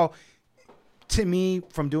they're all, to me,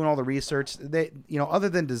 from doing all the research, they, you know, other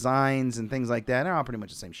than designs and things like that, they're all pretty much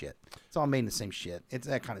the same shit. It's all made in the same shit. It's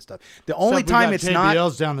that kind of stuff. The only time it's not,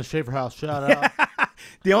 JBL's down the Schafer House. Shout out.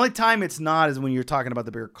 The only time it's not is when you're talking about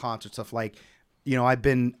the bigger concert stuff. Like, you know,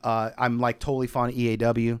 I'm like totally fond of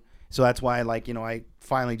EAW, so that's why I like, you know, I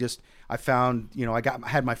finally I found, you know, I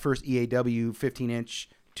had my first EAW 15-inch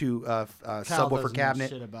to subwoofer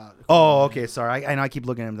cabinet. Oh, okay, sorry. I know I keep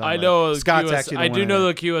looking at them. I know Scott's actually. I do know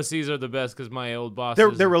the QSCs are the best because my old boss. They're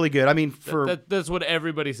really good. I mean, that's what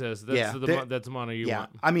everybody says. That's that's the mono you want.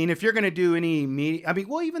 I mean, if you're gonna do any media, I mean,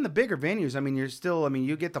 well, even the bigger venues. I mean,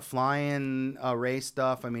 you get the flying race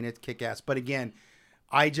stuff. I mean, it's kick ass. But again,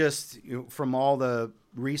 I just, from all the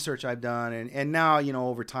research I've done, and now, you know,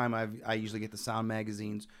 over time, I usually get the sound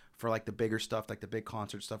magazines for like the bigger stuff, like the big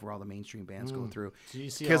concert stuff where all the mainstream bands go through. Do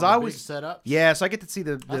you see all the big setups? Yeah, so I get to see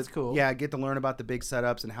That's cool. Yeah, I get to learn about the big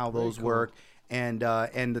setups and how those work, and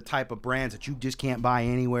the type of brands that you just can't buy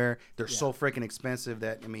anywhere. They're so freaking expensive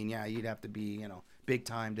that, I mean, yeah, you'd have to be, you know, big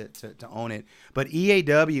time to own it. But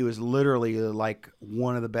EAW is literally like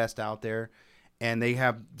one of the best out there. And they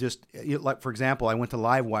have just, like, for example, I went to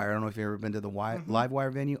Livewire. I don't know if you've ever been to the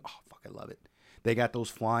Livewire venue. Oh, fuck, I love it. They got those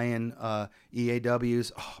flying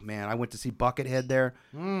EAWs. Oh, man, I went to see Buckethead there.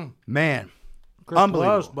 Man, Chris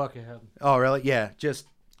unbelievable. Buckethead. Oh, really? Yeah, just...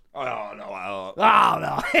 Oh no! Oh,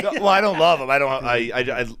 no. Well, I don't love him. I don't.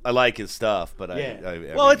 I like his stuff, but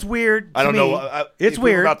well, it's weird. I don't know. It's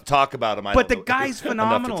weird. We're about to talk about him. But the guy's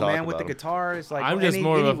phenomenal, man. With the guitar, it's like, I'm just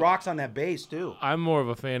more of he rocks on that bass too. I'm more of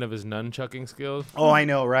a fan of his nunchucking skills. Oh, I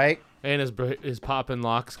know, right? And his pop and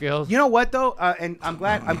lock skills. You know what though? And I'm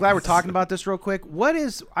glad we're talking about this real quick. What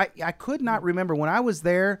is I could not remember when I was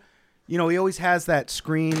there. You know, he always has that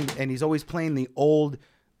screen, and he's always playing the old.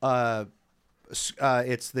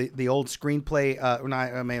 It's the old screenplay.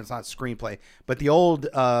 It's not screenplay, but the old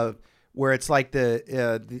where it's like the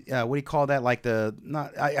what do you call that? Like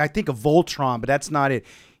I think of Voltron, but that's not it.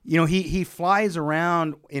 You know, he flies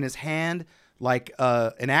around in his hand like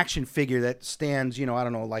an action figure that stands. You know, I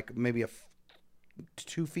don't know, like maybe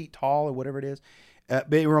 2 feet tall or whatever it is.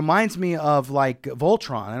 But it reminds me of like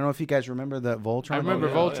Voltron. I don't know if you guys remember the Voltron. I remember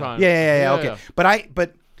Voltron. Yeah. Okay,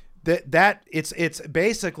 but. That it's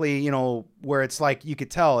basically, you know, where it's like you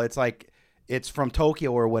could tell it's like it's from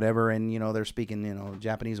Tokyo or whatever, and you know they're speaking, you know,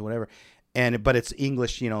 Japanese or whatever, but it's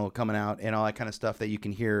English, you know, coming out and all that kind of stuff that you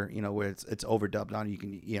can hear, you know, where it's overdubbed on. You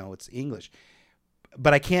can, you know, it's English,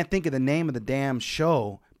 but I can't think of the name of the damn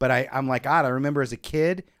show. But I'm like, God, I remember as a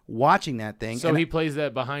kid watching that thing. So he plays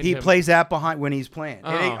that behind. He plays that behind when he's playing,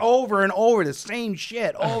 and over and over the same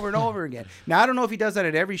shit over and over again. Now I don't know if he does that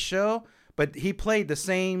at every show. But he played the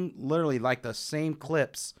same, literally like the same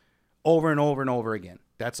clips over and over and over again.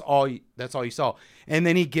 That's all you saw. And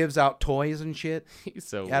then he gives out toys and shit. He's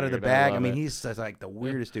so out of the weird. bag. I mean, he's like the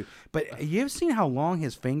weirdest dude. But you've seen how long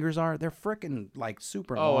his fingers are? They're freaking like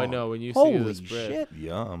super long. Oh, I know. When you see the spread. Shit.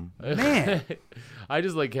 Yum. Man. I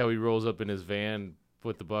just like how he rolls up in his van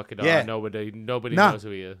with the bucket on. Yeah. Nobody knows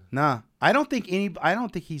who he is. Nah. I don't think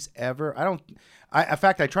he's ever. In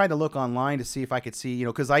fact, I tried to look online to see if I could see, you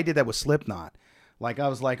know, because I did that with Slipknot. Like, I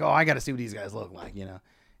was like, oh, I got to see what these guys look like, you know.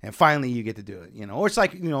 And finally you get to do it, you know. Or it's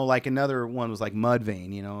like, you know, like another one was like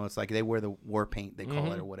Mudvayne, you know. It's like they wear the war paint, they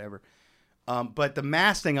call it, or whatever. But the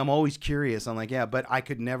mask thing, I'm always curious. I'm like, yeah, but I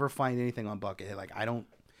could never find anything on Buckethead. Like, I don't.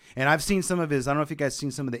 And I've seen some of his, I don't know if you guys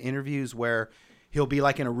seen some of the interviews where he'll be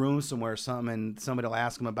like in a room somewhere or something, and somebody will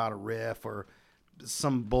ask him about a riff or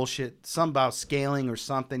some bullshit, some about scaling or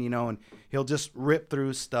something, you know, and he'll just rip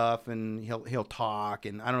through stuff and he'll talk.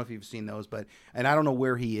 And I don't know if you've seen those, and I don't know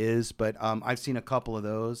where he is, but I've seen a couple of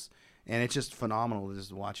those, and it's just phenomenal to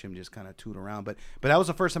just watch him just kind of toot around. But that was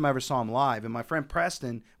the first time I ever saw him live, and my friend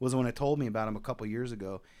Preston was the one that told me about him a couple of years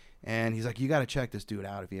ago. And he's like, you got to check this dude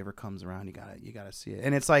out. If he ever comes around, you gotta see it.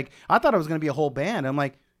 And it's like, I thought it was going to be a whole band. I'm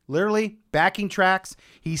like, literally backing tracks.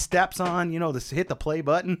 He steps on, you know, to hit the play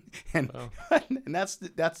button, and and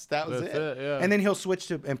that was it. Yeah. And then he'll switch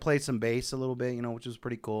to and play some bass a little bit, you know, which was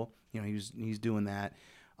pretty cool. You know, he's doing that.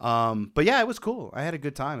 But yeah, it was cool. I had a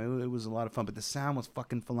good time. It was a lot of fun. But the sound was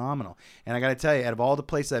fucking phenomenal. And I got to tell you, out of all the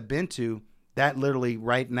places I've been to, that literally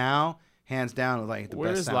right now, hands down, was like the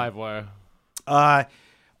best sound. Where is Livewire?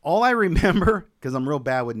 All I remember, because I'm real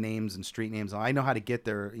bad with names and street names, I know how to get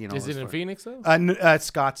there. You know, is it in Phoenix though?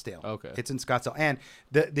 Scottsdale. Okay, it's in Scottsdale. And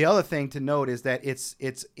the other thing to note is that it's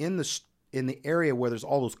in the area where there's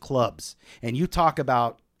all those clubs. And you talk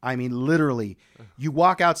about, I mean, literally, you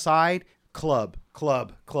walk outside, club,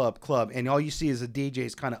 and all you see is the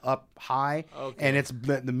DJ's kind of up high, and it's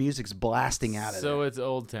the music's blasting out of it. So it's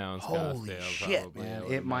Old Town Scottsdale. Holy shit, probably, man!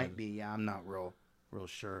 It might be. Yeah, I'm not real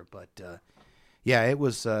sure, but. Yeah, it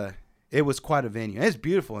was quite a venue. It's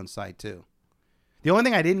beautiful inside too. The only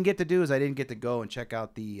thing I didn't get to do is I didn't get to go and check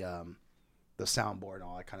out the soundboard and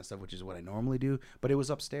all that kind of stuff, which is what I normally do. But it was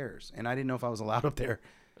upstairs, and I didn't know if I was allowed up there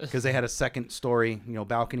because they had a second story, you know,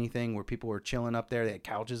 balcony thing where people were chilling up there. They had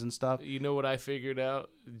couches and stuff. You know what I figured out?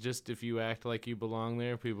 Just if you act like you belong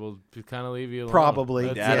there, people kind of leave you alone.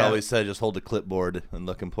 Probably. Dad always said just hold a clipboard and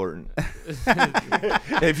look important.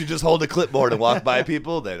 If you just hold a clipboard and walk by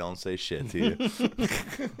people, they don't say shit to you.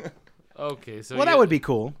 Okay, so that would be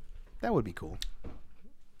cool. That would be cool. I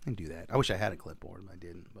can do that. I wish I had a clipboard, but I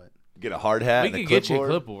didn't. But get a hard hat. We could get you a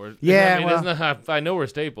clipboard. Yeah, I mean, I know where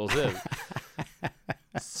Staples is.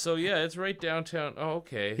 So yeah, it's right downtown. Oh,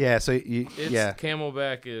 okay. Yeah. So It's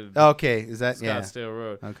Camelback and Okay. Is that Scottsdale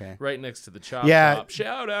Road? Okay. Right next to the Chop Yeah. Shop.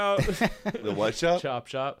 Shout out. The what shop? Chop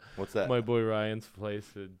Shop. What's that? My boy Ryan's place.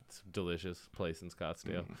 It's a delicious place in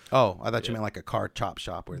Scottsdale. Oh, I thought you meant like a car chop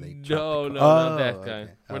shop where they. No, chop the not that kind.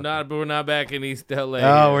 Okay. We're not back in East LA.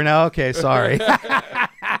 Oh, we're not okay. Sorry.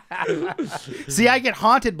 See, I get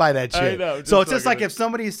haunted by that shit. I know. So it's just like if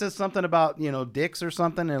somebody says something about dicks or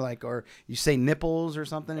something, they're like, or you say nipples or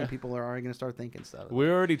something, and people are already gonna start thinking stuff.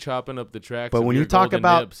 We're already chopping up the tracks. But when you talk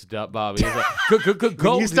about nips, Bobby, it's like,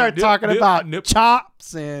 when you start talking about nip.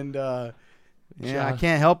 chops and I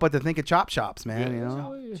can't help but to think of chop shops,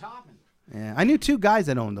 man. Chopping. Yeah, I knew 2 guys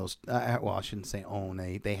that owned those. Well, I shouldn't say own.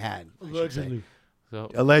 They had Allegedly. So,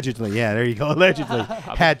 allegedly. Yeah, there you go. Allegedly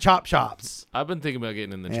had chop shops. I've been thinking about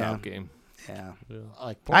getting in the chop game. Yeah.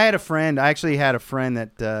 Like I had a friend. I actually had a friend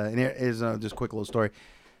that, and it is just a quick little story.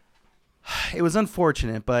 It was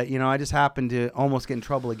unfortunate, but, I just happened to almost get in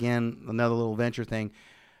trouble again, another little venture thing.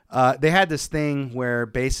 They had this thing where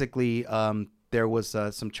basically there was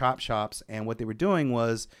some chop shops, and what they were doing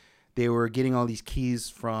was they were getting all these keys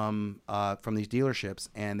from these dealerships,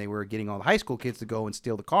 and they were getting all the high school kids to go and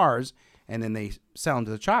steal the cars, and then they sell them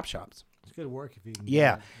to the chop shops. It's good work if you can.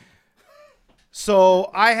 Yeah. So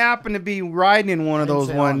I happened to be riding in one of those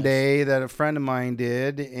one day that a friend of mine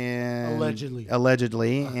did, and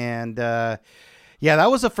allegedly, and that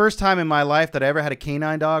was the first time in my life that I ever had a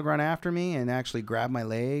canine dog run after me and actually grab my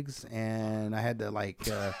legs, and I had to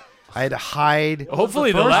I had to hide.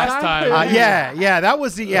 Hopefully the last time. That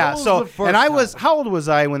was the So and I was how old was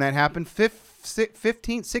I when that happened?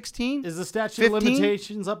 15, 16? Is the statute of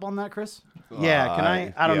limitations up on that, Chris? Yeah,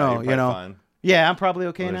 can I don't know, Fine. Yeah, I'm probably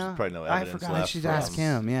okay There's now. probably no I evidence forgot I left should from- ask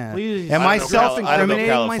him. Yeah. Please. Am I self-incriminating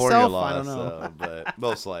California myself? laws, I don't know. but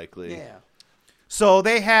most likely. Yeah. So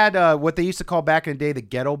they had what they used to call back in the day the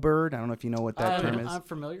ghetto bird. I don't know if you know what that term is. I'm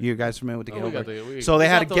familiar. You guys familiar with the ghetto bird? So they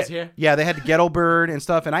had they had the ghetto bird and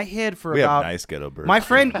stuff, and I hid for We about. have nice ghetto birds.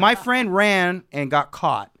 My friend ran and got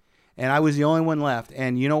caught, and I was the only one left.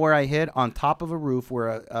 And you know where I hid? On top of a roof where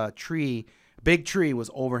a big tree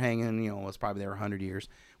was overhanging. It was probably there 100 years.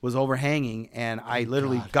 Was overhanging, and I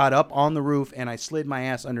literally got up on the roof and I slid my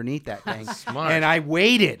ass underneath that thing. Smart. And I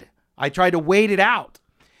waited. I tried to wait it out.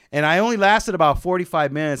 And I only lasted about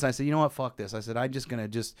 45 minutes. And I said, you know what? Fuck this. I said, I'm just going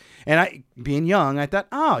to and I, being young, I thought,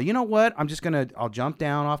 oh, you know what? I'll jump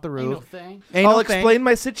down off the roof. I'll explain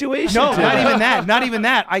my situation. No, not even that. Not even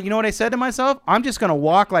that. You know what I said to myself? I'm just going to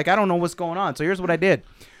walk like I don't know what's going on. So here's what I did.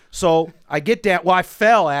 So I get down. Well, I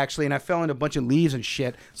fell actually, and I fell into a bunch of leaves and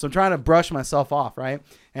shit. So I'm trying to brush myself off, right?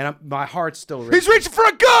 And my heart's still racing. He's reaching for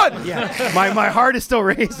a gun. Yeah, my heart is still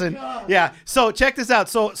racing. Yeah. So check this out.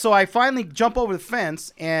 So I finally jump over the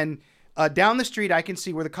fence, and down the street I can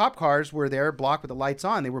see where the cop cars were there, blocked with the lights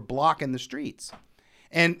on. They were blocking the streets.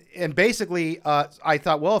 And basically, I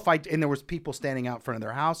thought, well, and there was people standing out in front of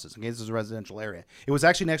their houses. Okay, this is a residential area. It was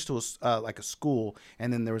actually next to like a school,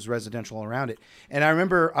 and then there was residential around it. And I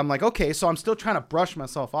remember, I'm like, okay, so I'm still trying to brush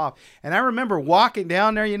myself off. And I remember walking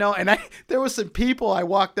down there, and there was some people I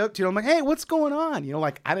walked up to. I'm like, hey, what's going on?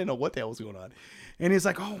 Like I didn't know what the hell was going on. And he's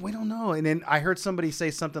like, oh, we don't know. And then I heard somebody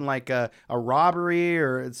say something like a robbery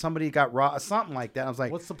or somebody got robbed, something like that. I was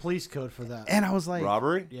like, what's the police code for that? and I was like,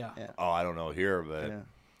 Robbery? Yeah. Oh, I don't know here, but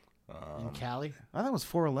In Cali? I thought it was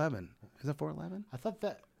 411. Is it 411? I thought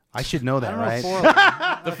that. I should know that, right?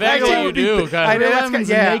 The fact that you do, I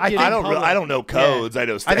don't know codes. I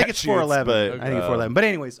know statutes. I think it's 411. But, I think it's 411. But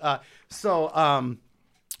anyways, so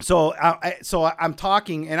I'm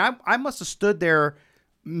talking, and I must have stood there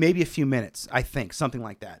maybe a few minutes, I think, something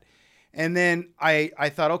like that. And then I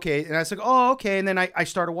thought, okay, and I said, oh, okay. And then I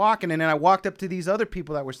started walking, and then I walked up to these other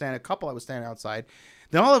people that were standing, a couple that was standing outside.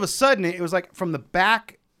 Then all of a sudden, it was like from the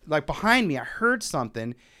back, like behind me, I heard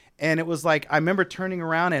something. And it was like, I remember turning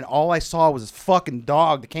around, and all I saw was this fucking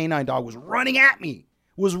dog. The canine dog was running at me.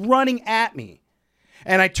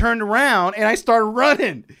 And I turned around, and I started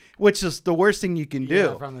running, which is the worst thing you can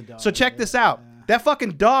do. From the dog, so check this out. Yeah. That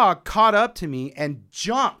fucking dog caught up to me and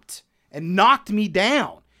jumped and knocked me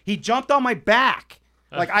down. He jumped on my back.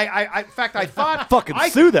 Like in fact, I thought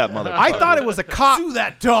sue that motherfucker. I thought it was a cop. Sue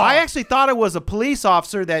that dog. I actually thought it was a police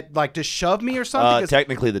officer that like just shoved me or something.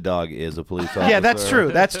 Technically, the dog is a police officer. Yeah, that's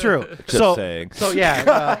true. That's true. Just saying. So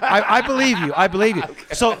yeah, I believe you. I believe you.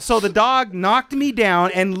 Okay. So the dog knocked me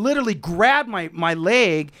down and literally grabbed my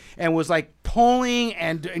leg and was like pulling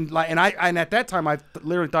and at that time I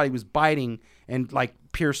literally thought he was biting and like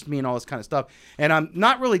pierced me and all this kind of stuff. And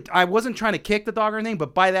I wasn't trying to kick the dog or anything,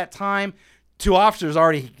 but by that time, 2 officers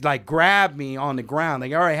already like grabbed me on the ground.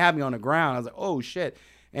 They already had me on the ground. I was like, oh shit.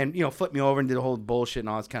 and, flipped me over and did a whole bullshit and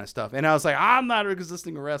all this kind of stuff. And I was like, I'm not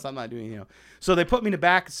resisting arrest. I'm not doing, So they put me in the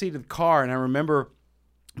back seat of the car, and I remember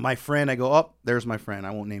my friend, I go, oh, there's my friend.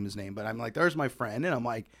 I won't name his name, but I'm like, there's my friend. And I'm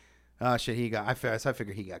like, oh, shit, I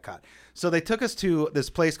figured he got caught. So they took us to this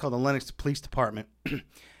place called the Lenox Police Department.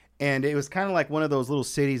 And it was kind of like one of those little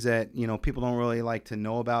cities that, people don't really like to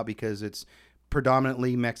know about because it's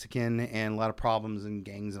predominantly Mexican and a lot of problems and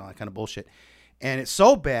gangs and all that kind of bullshit. And it's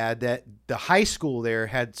so bad that the high school there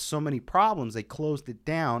had so many problems, they closed it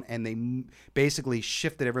down and they basically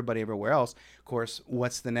shifted everybody everywhere else. Of course,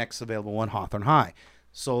 what's the next available one? Hawthorne High.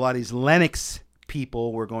 So a lot of these Lenox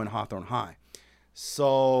people were going to Hawthorne High.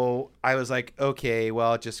 So I was like, okay,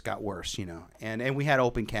 well, it just got worse, And we had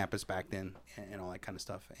open campus back then and all that kind of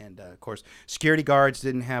stuff. And, of course, security guards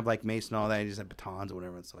didn't have, like, mace and all that. They just had batons or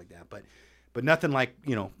whatever and stuff like that. But nothing like,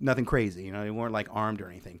 nothing crazy. They weren't, like, armed or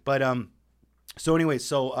anything. But so anyway, I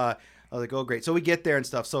was like, oh, great. So we get there and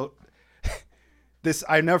stuff. So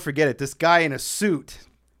I never forget it. This guy in a suit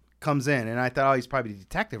comes in, and I thought, oh, he's probably a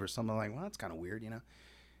detective or something. I'm like, well, that's kind of weird,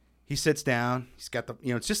 He sits down. He's got the,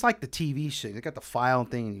 it's just like the TV shit. He's got the file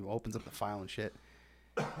thing, and he opens up the file and shit.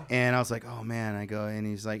 And I was like, oh, man. I go, and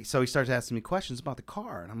he's like, so he starts asking me questions about the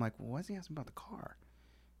car. And I'm like, well, why is he asking about the car?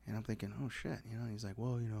 And I'm thinking, oh, shit. He's like,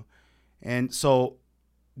 well, And so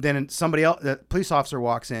then somebody else, the police officer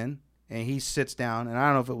walks in. And he sits down, and I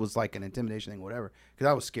don't know if it was like an intimidation thing or whatever, because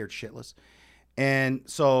I was scared shitless. And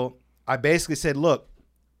so I basically said, look,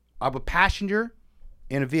 I'm a passenger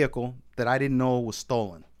in a vehicle that I didn't know was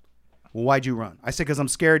stolen. Well, why'd you run? I said, because I'm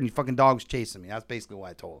scared and your fucking dog was chasing me. That's basically what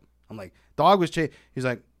I told him. I'm like, dog was chasing. He's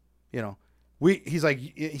like,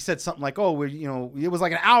 he said something like, oh, it was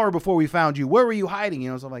like an hour before we found you. Where were you hiding?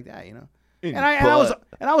 Something like that, And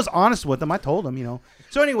I was honest with him. I told him,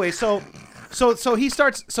 So anyway, So he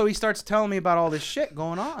starts telling me about all this shit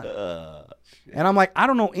going on, and I'm like, I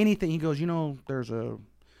don't know anything. He goes, there's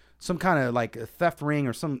some kind of like a theft ring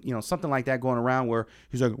or something like that going around where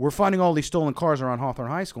he's like, we're finding all these stolen cars around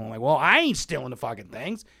Hawthorne High School. I'm like, well, I ain't stealing the fucking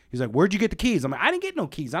things. He's like, where'd you get the keys? I'm like, I didn't get no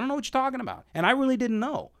keys. I don't know what you're talking about, and I really didn't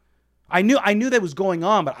know. I knew that was going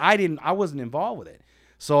on, but I wasn't involved with it.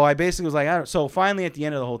 So I basically was like, so finally at the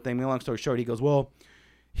end of the whole thing, long story short, he goes, well,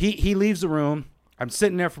 he leaves the room. I'm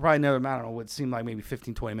sitting there for probably another, I don't know, what seemed like maybe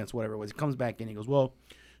 15, 20 minutes, whatever it was. He comes back in. He goes, well,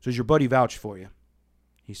 says, your buddy vouched for you.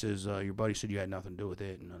 He says, your buddy said you had nothing to do with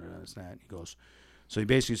it. And it's that. He goes, so he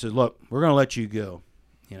basically says, look, we're going to let you go.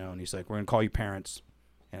 And he's like, we're going to call your parents.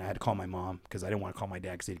 And I had to call my mom because I didn't want to call my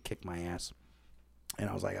dad because he'd kick my ass. And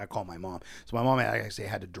I was like, I called my mom. So my mom actually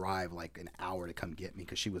had to drive like an hour to come get me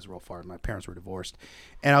because she was real far. My parents were divorced.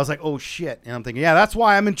 And I was like, oh, shit. And I'm thinking, yeah, that's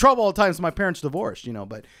why I'm in trouble all the time. So my parents divorced,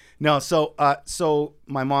 But no, so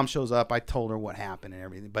my mom shows up. I told her what happened and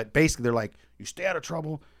everything. But basically, they're like, you stay out of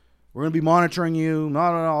trouble. We're going to be monitoring you.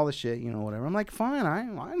 All this shit, whatever. I'm like, fine. I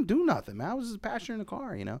didn't do nothing, man. I was just a passenger in the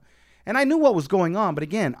car, And I knew what was going on, but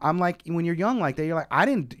again, I'm like, when you're young like that, you're like,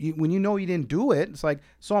 when you didn't do it, it's like,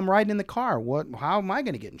 so I'm riding in the car. How am I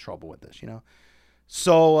going to get in trouble with this,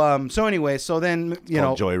 So anyway, so then,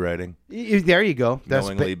 joyriding. There you go. That's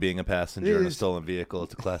knowingly being a passenger in a stolen vehicle.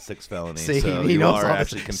 It's a class 6 felony. See, so you are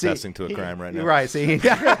actually confessing to a crime right now. Right. See.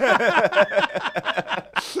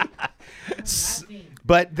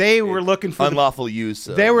 But they were looking for unlawful use.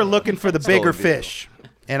 They were looking for the bigger fish.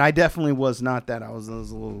 And I definitely was not that. I was a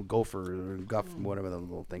little gopher, or guff, whatever the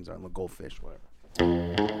little things are, little goldfish, whatever.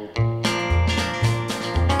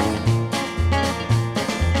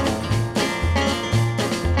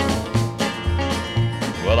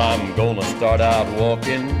 Well, I'm gonna start out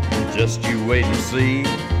walking, just you wait and see.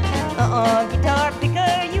 Guitar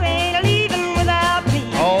picker, you ain't leaving without me.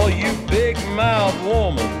 Oh, you big mouth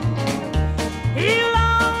woman. You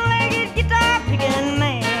long-legged guitar picking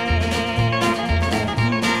man.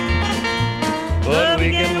 But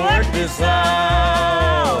we can work this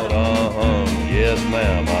out. Yes,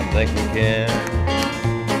 ma'am, I think we can.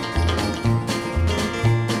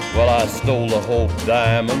 Well, I stole a Hope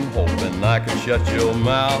diamond, hoping I could shut your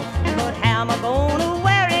mouth. But how am I gonna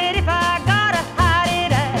wear it if I gotta hide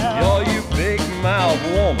it out? Oh, you big mouth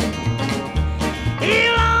woman.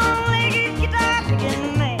 You long-legged guitar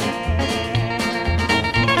picking man.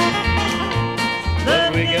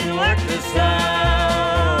 But we can work this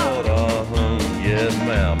out. Yes,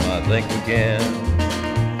 ma'am, I think we can.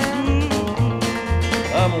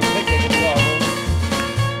 I'm gonna pick the guitar.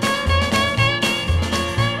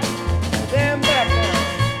 Stand back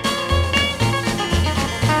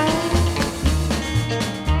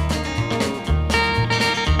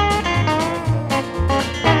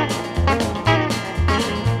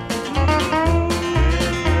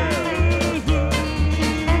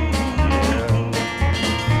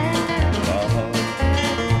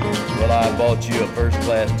I bought you a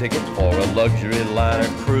first-class ticket for a luxury liner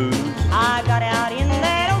cruise. I got out in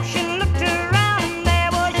that ocean, looked around, and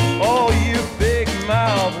there was you. Oh, you big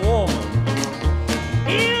mouth woman.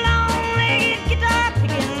 You long-legged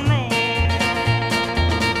guitar-picking man.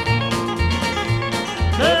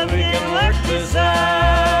 But we can work this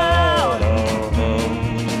out.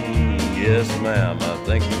 Yes, ma'am, I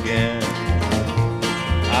think we can.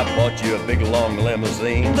 I bought you a big long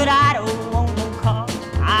limousine. But I don't want no car.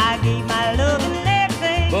 I gave my love and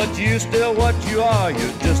everything. But you still what you are,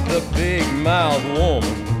 you're just a big mouth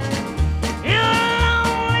woman. You're a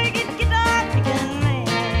long-legged guitar-picking man.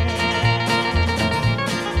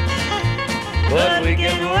 But we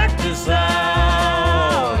can work this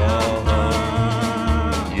out.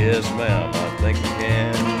 Yes, ma'am, I think we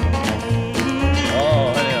can.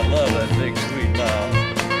 Oh, honey, I love that big sweet mouth.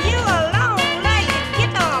 You a long-legged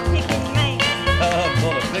guitar-picking man. I'm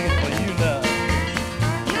gonna pick it for you now.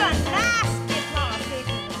 You're a nice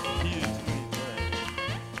guitar-picking. You sweet thing.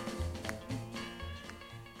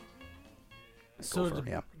 So,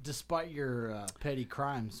 yeah. despite your petty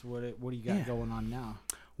crimes, what do you got going on now?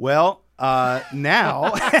 Well,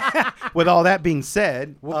 now, with all that being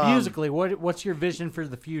said, Well, musically, what's your vision for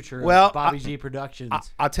the future? well, of Bobby G Productions.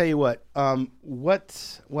 I'll tell you what.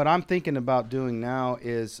 What I'm thinking about doing now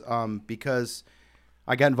is because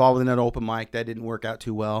I got involved in that open mic that didn't work out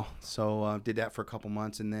too well, so did that for a couple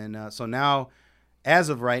months, and then so now, as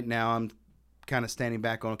of right now, I'm kind of standing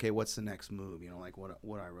back on, okay, what's the next move? You know, like what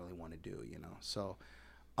I really want to do. You know,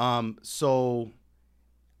 so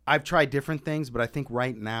I've tried different things, but I think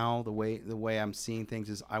right now the way I'm seeing things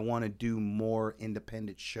is I want to do more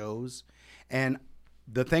independent shows. And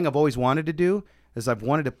the thing I've always wanted to do is I've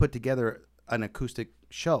wanted to put together an acoustic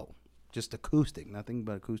show, just acoustic, nothing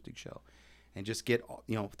but acoustic show. And just get,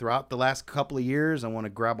 throughout the last couple of years, I want to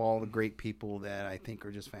grab all the great people that I think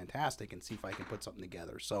are just fantastic and see if I can put something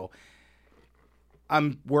together. So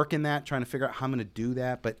I'm working that, trying to figure out how I'm going to do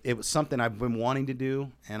that. But it was something I've been wanting to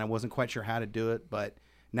do, and I wasn't quite sure how to do it. But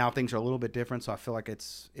now things are a little bit different, so I feel like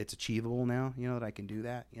it's achievable now, that I can do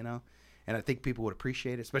that, And I think people would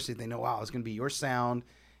appreciate it, especially if they know, wow, it's going to be your sound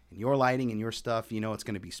and your lighting and your stuff, it's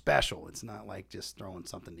going to be special. It's not like just throwing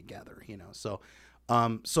something together, So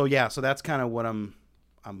that's kind of what I'm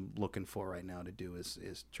looking for right now to do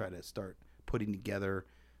is try to start putting together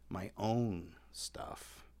my own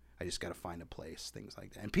stuff. I just got to find a place, things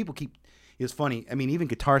like that. And people it's funny. I mean, even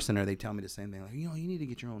Guitar Center, they tell me the same thing. Like, you need to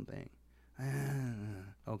get your own thing.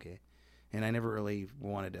 Okay. And I never really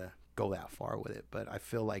wanted to go that far with it, but I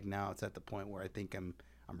feel like now it's at the point where I think I'm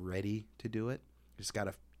ready to do it. Just got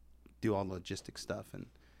to do all the logistic stuff and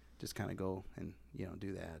just kind of go and,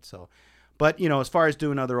 do that. So, but, as far as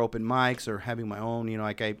doing other open mics or having my own,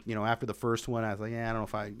 after the first one, I was like, I don't know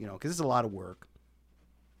if I, because it's a lot of work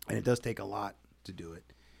and it does take a lot to do it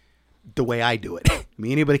the way I do it. I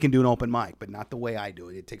mean, anybody can do an open mic, but not the way I do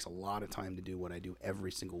it. It takes a lot of time to do what I do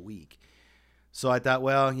every single week. So I thought,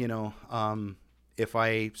 well, if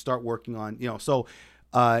I start working on,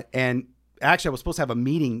 and actually I was supposed to have a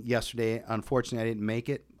meeting yesterday. Unfortunately, I didn't make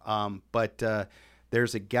it. But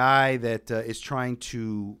there's a guy that is trying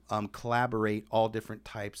to collaborate all different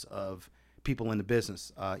types of people in the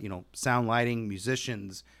business, sound, lighting,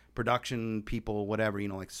 musicians, production people, whatever,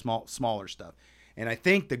 like smaller stuff. And I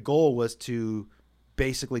think the goal was to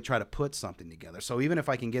basically try to put something together. So even if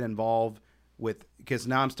I can get involved because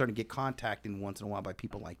now I'm starting to get contacted once in a while by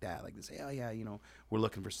people like that. Like they say, oh yeah, we're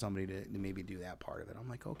looking for somebody to maybe do that part of it. I'm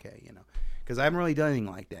like, okay, because I haven't really done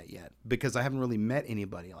anything like that yet because I haven't really met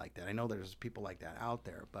anybody like that. I know there's people like that out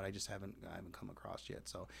there, but I just haven't come across yet.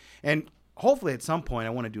 So, and hopefully at some point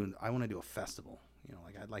I want to do a festival,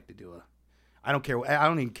 like I'd like to do I don't care. I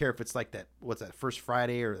don't even care if it's like that. What's that? First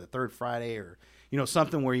Friday or the third Friday or,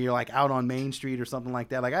 something where you're like out on Main Street or something like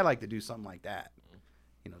that. Like I'd like to do something like that.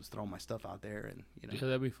 Just throw my stuff out there and Yeah,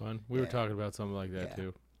 that'd be fun. We were talking about something like that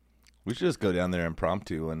too. We should just go down there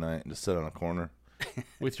impromptu one night and just sit on a corner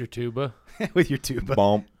with your tuba. With your tuba.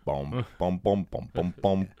 Bum bum bum bum bum bum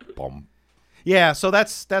bum bum. Yeah, so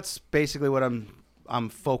that's basically what I'm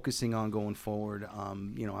focusing on going forward.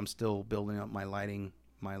 I'm still building up my lighting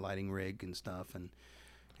rig and stuff, and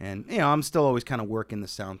I'm still always kind of working the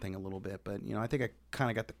sound thing a little bit, but I think I kind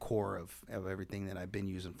of got the core of everything that I've been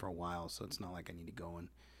using for a while, so it's not like I need to go and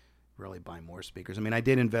really buy more speakers. I mean, I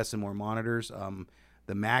did invest in more monitors.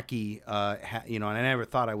 The Mackie, and I never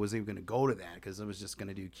thought I was even going to go to that because I was just going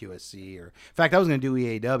to do QSC in fact, I was going to do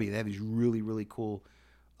EAW. They have these really, really cool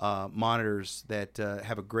monitors that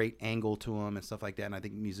have a great angle to them and stuff like that, and I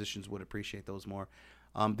think musicians would appreciate those more.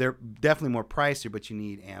 They're definitely more pricier, but you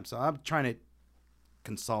need amps. So I'm trying to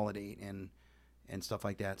consolidate and and stuff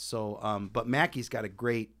like that. So, but Mackey's got a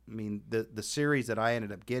great. I mean, the series that I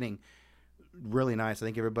ended up getting, really nice. I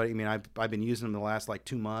think everybody. I mean, I've been using them the last like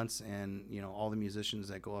 2 months, and all the musicians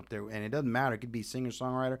that go up there, and it doesn't matter. It could be singer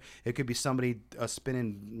songwriter. It could be somebody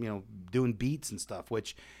spinning, doing beats and stuff.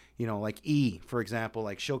 Which, like E, for example,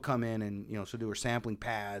 like she'll come in and she'll do her sampling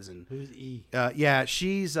pads and. Who's E? Yeah,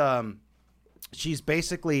 she's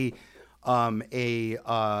basically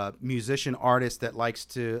a musician artist that likes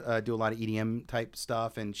to do a lot of EDM type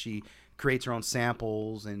stuff, and she creates her own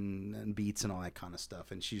samples and beats and all that kind of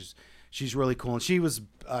stuff. And she's really cool. And she was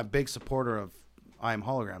a big supporter of I Am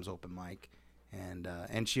Holograms open mic,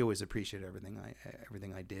 and she always appreciated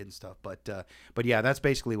everything I did and stuff. But yeah, that's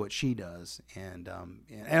basically what she does. And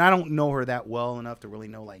I don't know her that well enough to really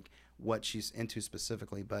know like what she's into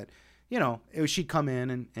specifically, but. She'd come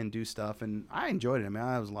in and do stuff, and I enjoyed it. I mean,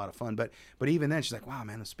 it was a lot of fun. But even then, she's like, "Wow,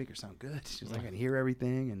 man, the speakers sound good." She's like, "I can hear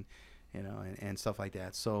everything," and stuff like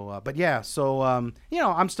that. So, but yeah, so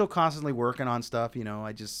I'm still constantly working on stuff.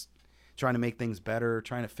 I just trying to make things better,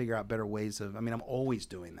 trying to figure out better ways of. I mean, I'm always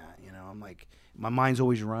doing that. I'm like, my mind's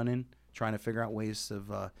always running, trying to figure out ways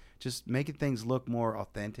of just making things look more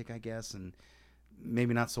authentic, I guess, and.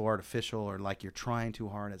 Maybe not so artificial or like you're trying too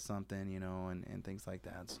hard at something, and things like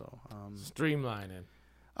that. So streamlining.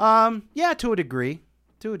 Yeah, to a degree,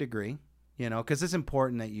 because it's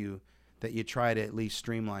important that you try to at least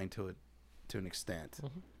streamline to an extent.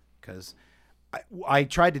 Because I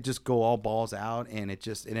tried to just go all balls out, and it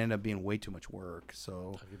ended up being way too much work.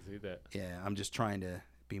 So I can see that. Yeah, I'm just trying to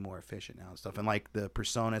be more efficient now and stuff. And like the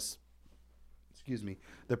PreSonus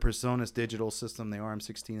digital system, the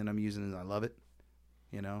RM16 that I'm using, I love it.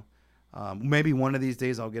 Maybe one of these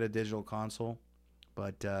days I'll get a digital console,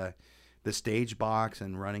 but the stage box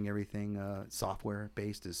and running everything software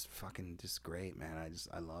based is fucking just great, man.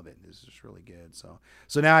 I love it. This is really good. So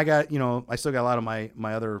now I got I still got a lot of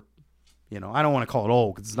my other I don't want to call it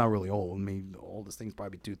old because it's not really old. I mean, the oldest thing's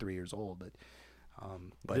probably 2-3 years old, but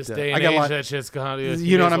this day and age, that shit's gone.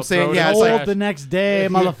 You know what I'm saying? Yeah, it's like the next day,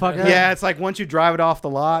 motherfucker. Yeah, it's like once you drive it off the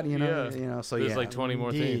lot, So there's like 20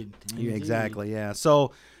 more things. Yeah, exactly. Yeah.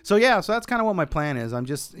 So that's kind of what my plan is. I'm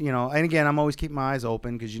just and again, I'm always keeping my eyes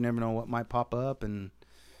open because you never know what might pop up. And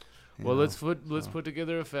let's put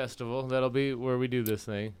together a festival. That'll be where we do this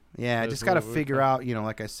thing. Yeah, I just got to figure out.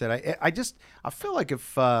 Like I said, I feel like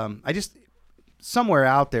if I just somewhere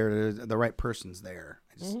out there the right person's there.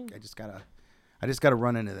 I just gotta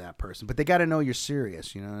run into that person, but they got to know you're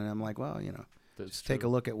serious, And I'm like, well, just take a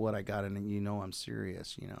look at what I got, and I'm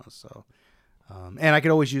serious, So, and I could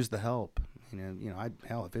always use the help,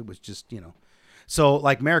 hell, if it was just, So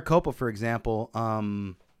like Maricopa, for example,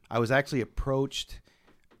 I was actually approached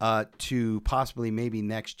to possibly maybe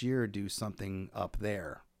next year do something up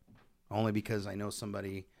there, only because I know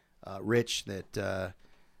somebody, Rich, that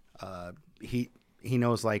he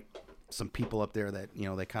knows like. Some people up there that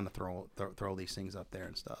they kind of throw these things up there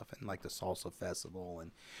and stuff, and like the salsa festival.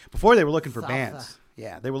 And before they were looking for bands,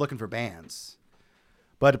 they were looking for bands.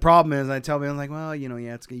 But the problem is, I tell them like, well, you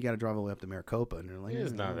got to drive all the way up to Maricopa, and they're like,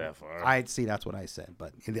 it's not that far. I see, that's what I said,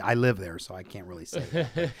 but I live there, so I can't really say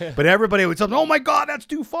that. But everybody would tell me, oh my God, that's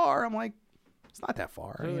too far. I'm like, it's not that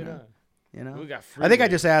far, really not. We got I think I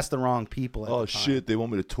just asked the wrong people. Oh shit, they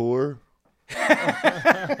want me to tour.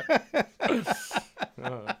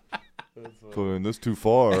 That's too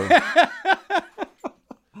far.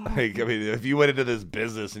 Like, I mean, if you went into this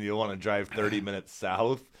business and you want to drive 30 minutes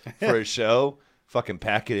south for a show, fucking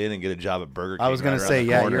pack it in and get a job at Burger King. I was going to say,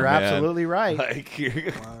 you're absolutely right. Like,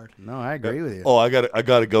 no, I agree with you. Oh, I got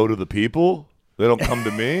to go to the people. They don't come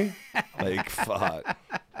to me. Like, fuck.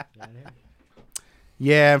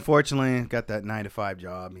 Yeah, unfortunately, I got that 9-to-5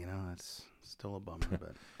 job. It's still a bummer. But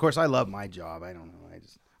of course, I love my job. I don't know.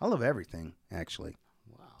 I love everything, actually.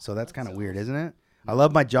 So that's kind of weird, isn't it? I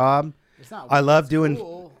love my job. I love doing.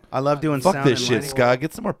 Cool. I love doing. Fuck this shit, Scott.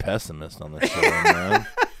 Get some more pessimists on this show, man.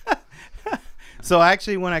 So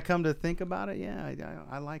actually, when I come to think about it,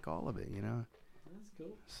 I like all of it. That's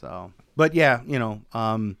cool. So, but yeah,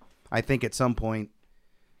 I think at some point,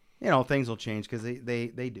 things will change because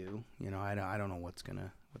they do. I don't know what's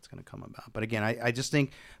gonna come about. But again, I just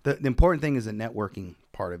think the important thing is the networking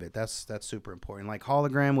part of it. That's super important. Like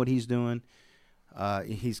Hologram, what he's doing.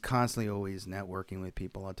 He's constantly always networking with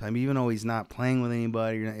people all the time, even though he's not playing with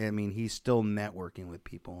anybody. I mean, he's still networking with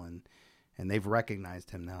people, and they've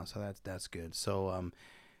recognized him now. So that's good. So,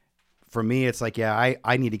 for me, it's like,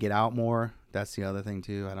 I need to get out more. That's the other thing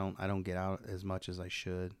too. I don't get out as much as I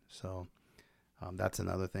should. So, that's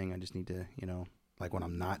another thing. I just need to, like when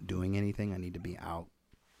I'm not doing anything, I need to be out,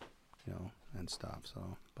 and stuff.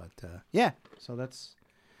 So, but, so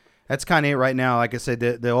That's kind of it right now. Like I said,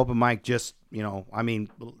 the open mic just, I mean,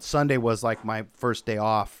 Sunday was like my first day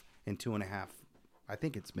off in 2.5. I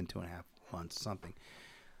think it's been 2.5 months, something.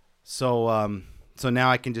 So, so now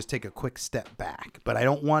I can just take a quick step back, but I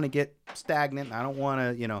don't want to get stagnant. I don't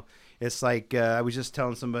want to, it's like I was just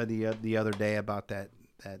telling somebody the other day about that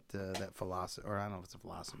philosophy, or I don't know if it's a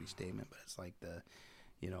philosophy statement, but it's like the,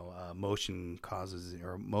 motion causes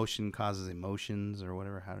emotions or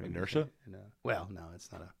whatever. How do you inertia? Well, no,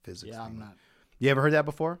 it's not a physics. Yeah, thing. I'm not. You ever heard that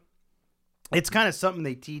before? It's kind of something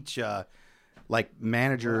they teach, like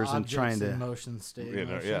managers and trying to motion state.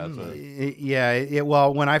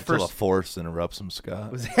 Well, when I Until first a force interrupts him,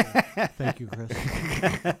 Scott. Thank you, Chris.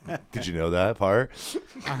 Did you know that part?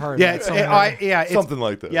 I heard. Yeah, that. it's something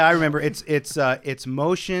like that. Yeah, I remember. It's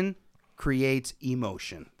motion creates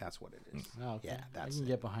emotion. That's what it is. Oh, okay. Yeah, that's I can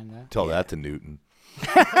get behind that. Tell that to Newton.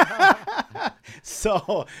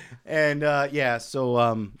 So, and and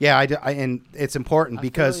it's important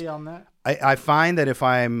because feel you on that. I find that if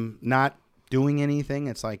I'm not doing anything,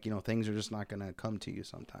 it's like, things are just not going to come to you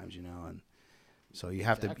sometimes, and so you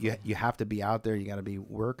have to you have to be out there. You got to be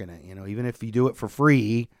working it, even if you do it for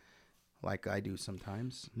free, like I do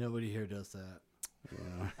sometimes. Nobody here does that.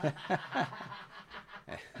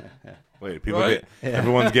 Wait,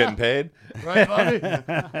 everyone's getting paid, right, Bobby?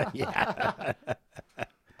 Yeah.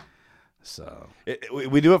 So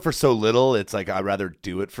we do it for so little. It's like I'd rather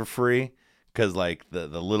do it for free. Because like the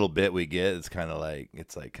little bit we get, it's kind of a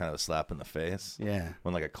slap in the face. Yeah.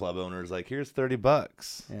 When like a club owner is like, "Here's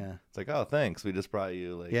 $30." Yeah. It's like, "Oh, thanks. We just brought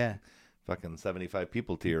you like fucking 75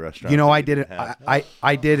 people to your restaurant." I did it. I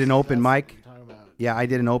did an open mic. Yeah, I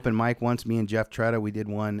did an open mic once. Me and Jeff Tretta, we did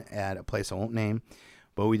one at a place I won't name,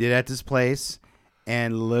 but we did at this place,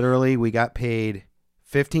 and literally we got paid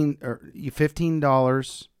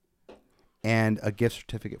 $15 and a gift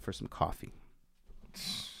certificate for some coffee.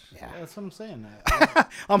 Yeah, that's what I'm saying.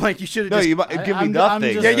 I'm like, you should have. No, just, you give me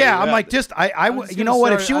nothing. I'm like, you know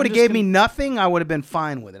what? If she would have gave me nothing, I would have been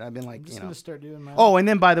fine with it. I've been like, I'm just gonna start doing my. Oh, and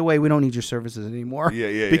then by the way, we don't need your services anymore.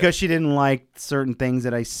 Yeah. Because she didn't like certain things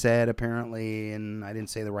that I said apparently, and I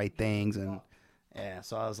didn't say the right things, and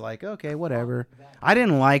so I was like, okay, whatever. I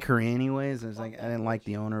didn't like her anyways. I was like, I didn't like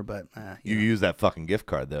the owner, but you used that fucking gift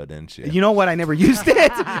card though, didn't you? You know what? I never used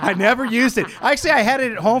it. I never used it. Actually, I had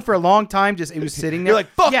it at home for a long time. Just it was sitting there. You're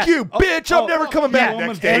like, fuck you, bitch! I'm never coming back.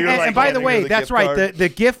 Next day, and by the way, that's right. The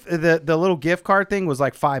gift, the little gift card thing was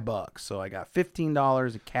like $5. So I got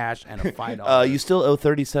 $15 of cash and a $5. You still owe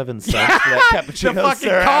 37 cents for that cappuccino. The fucking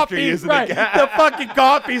coffee, right? The fucking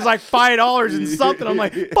coffee's like $5 and something. I'm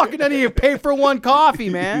like, fucking, I didn't even pay for one coffee,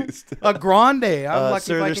 man. A grande. I'm lucky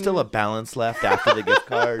sir, there's still a balance left after the gift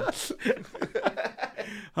card.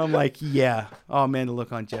 I'm like, yeah. Oh man, the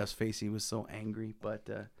look on Jeff's face, he was so angry. But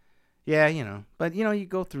yeah, But you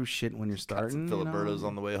go through shit when you're starting. Got some Filiberto's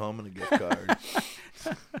on the way home and a gift card.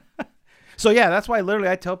 So yeah, that's why literally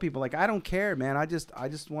I tell people like, I don't care, man. I just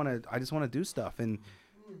want to do stuff, and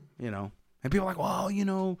and people are like, well, if you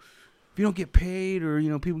don't get paid or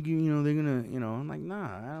people give they're gonna I'm like,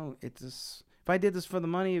 nah, I don't. It's just, if I did this for the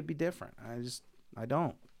money, it'd be different. I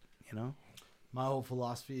don't. My whole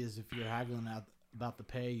philosophy is if you're haggling about the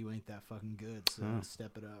pay, you ain't that fucking good. So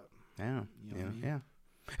step it up. Yeah. You know what I mean? Yeah.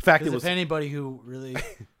 In fact, if anybody who really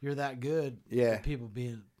you're that good, yeah, people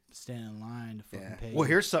standing in line to fucking pay. Well,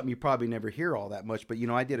 here's something you probably never hear all that much, but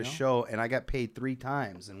I did a show and I got paid 3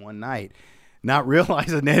 times in one night. Not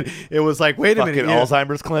realizing it was like, wait a minute.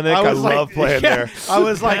 Alzheimer's clinic. I love playing there. I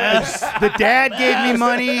was like, the dad gave me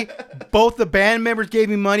money. Both the band members gave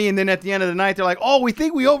me money. And then at the end of the night, they're like, oh, we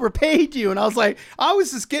think we overpaid you. And I was like, I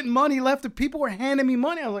was just getting money left. The people were handing me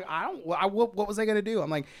money. I was like, what was I going to do?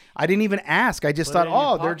 I'm like, I didn't even ask. I just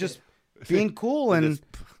thought, they're just being cool. And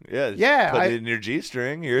put it in your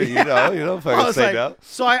G-string. You don't fucking say no.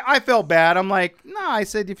 So I felt bad. I'm like, no, I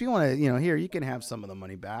said, if you want to, here, you can have some of the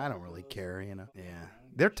money back. I don't really care, Yeah.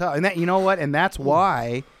 They're tough. And that, what? And that's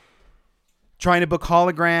why trying to book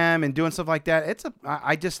hologram and doing stuff like that,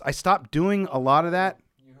 I stopped doing a lot of that.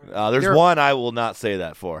 There's one I will not say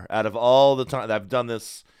that for. Out of all the time, I've done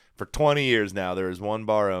this for 20 years now, there is one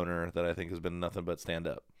bar owner that I think has been nothing but stand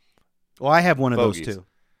up. Well, I have one of those too.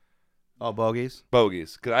 Oh, bogeys?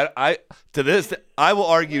 Bogeys. Because I will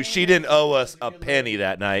argue she didn't owe us a penny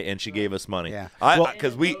that night, and she gave us money. Yeah.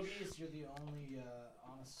 Because you're the only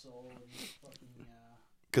honest soul.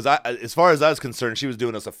 Because as far as I was concerned, she was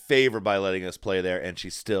doing us a favor by letting us play there, and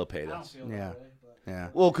she still paid us. Yeah.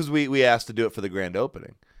 Well, because we asked to do it for the grand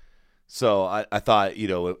opening. So I thought,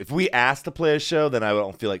 if we asked to play a show, then I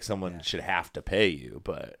don't feel like someone should have to pay you.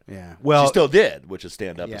 But she still did, which is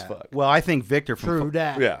stand up as fuck. Well, I think Victor from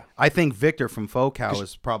I think Victor from Folk House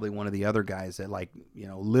is probably one of the other guys that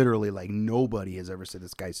literally nobody has ever said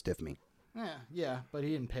this guy stiffed me. Yeah, but he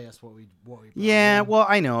didn't pay us what we. Yeah, well,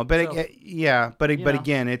 I know, but but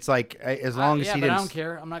again, it's like as long as he didn't. I don't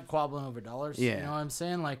care. I'm not quabbling over dollars. Yeah, you know what I'm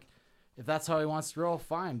saying? Like, if that's how he wants to roll,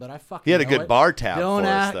 fine. But I fucking. He had a good bar tab. Don't for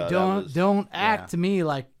act. Us, don't act to me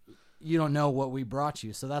like you don't know what we brought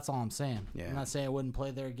you. So that's all I'm saying. Yeah. I'm not saying I wouldn't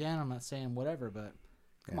play there again. I'm not saying whatever, but.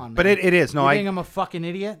 Come on, man. But it is. No, you think I'm a fucking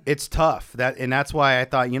idiot? It's tough. That's why I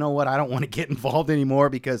thought, you know what? I don't want to get involved anymore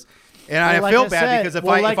because. And I feel bad because if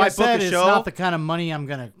I book a show, it's not the kind of money I'm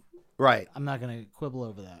gonna. Right. I'm not gonna quibble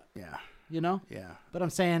over that. Yeah. You know. Yeah. But I'm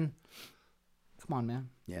saying, come on, man.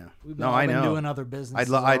 Yeah. We've been doing other business.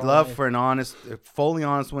 I'd love for an honest, fully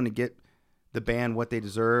honest one to get the band what they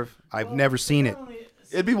deserve. I've never seen it.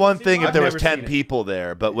 It'd be one thing if there was 10 people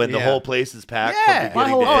there, but when the whole place is packed,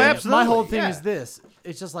 absolutely. My whole thing is this: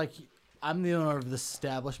 it's just like I'm the owner of this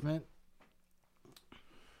establishment.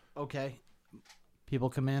 Okay. People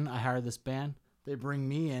come in, I hire this band, they bring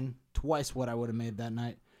me in twice what I would have made that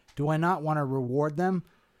night. Do I not want to reward them?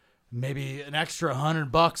 Maybe an extra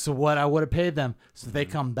 $100 of what I would have paid them. So they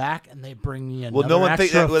come back and they bring me another no one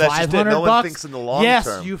extra $500. No one thinks in the long term.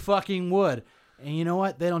 Yes, you fucking would. And you know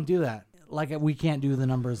what? They don't do that. Like we can't do the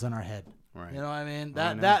numbers in our head. Right. You know what I mean?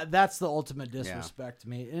 That's the ultimate disrespect to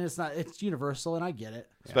me. And it's universal, and I get it.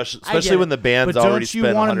 Especially when the band's already spent $150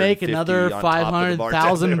 don't you want to make another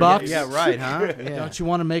 $500,000? Yeah, right, huh? Yeah. Don't you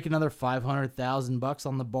want to make another $500,000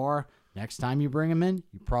 on the bar? Next time you bring them in,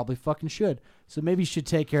 you probably fucking should. So maybe you should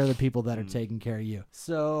take care of the people that are taking care of you.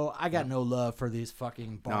 So I got no love for these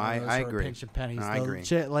fucking bars I or agree. pinch and pennies. I agree.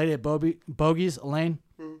 Lady at Bogies, Elaine,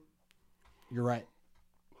 you're right.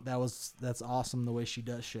 That's awesome the way she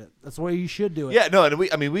does shit. That's the way you should do it. Yeah, no, and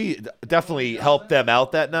we definitely helped them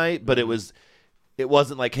out that night, but it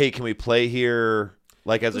wasn't like, hey, can we play here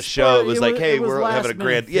like as a show? It was like, hey, we're having a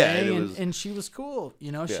grand and she was cool.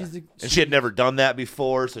 You know, and she had never done that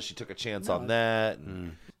before, so she took a chance on that.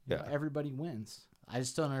 And, everybody wins. I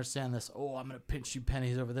just don't understand this. Oh, I'm gonna pinch you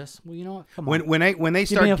pennies over this. Well, you know what? Come on. When they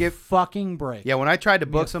start give fucking break. Yeah, when I tried to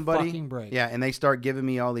book somebody, fucking break. Yeah, and they start giving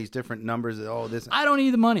me all these different numbers. This I don't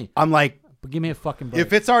need the money. I'm like, but give me a fucking break.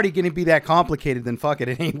 If it's already going to be that complicated, then fuck it.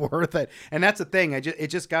 It ain't worth it. And that's the thing. It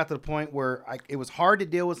just got to the point where it was hard to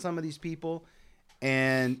deal with some of these people.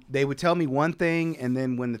 And they would tell me one thing, and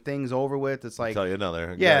then when the thing's over with, it's like tell you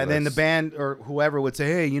another. Yeah, and then the band or whoever would say,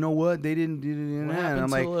 "Hey, you know what? They didn't do that." And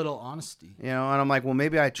I'm like, a little honesty. You know, and I'm like, well,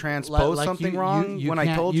 maybe I transposed something wrong when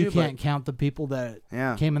I told you. You can't count the people that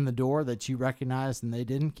came in the door that you recognized and they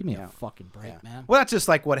didn't. Give me a fucking break, man. Well, that's just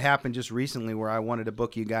like what happened just recently, where I wanted to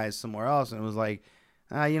book you guys somewhere else, and it was like,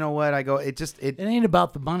 you know what? I go, it ain't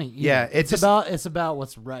about the money either. Yeah, it's about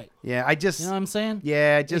what's right. Yeah, you know what I'm saying?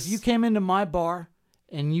 Yeah, if you came into my bar.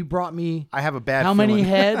 And you brought me. I have a bad. How many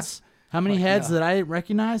heads? How many heads that I didn't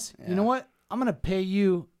recognize? Yeah. You know what? I'm gonna pay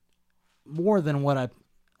you more than what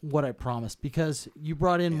I promised because you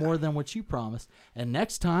brought in more than what you promised. And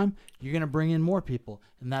next time you're gonna bring in more people,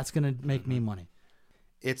 and that's gonna make me money.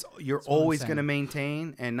 You're always gonna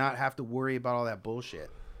maintain and not have to worry about all that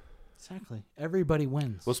bullshit. Exactly. Everybody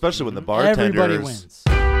wins. Well, especially when the bartenders. Everybody wins.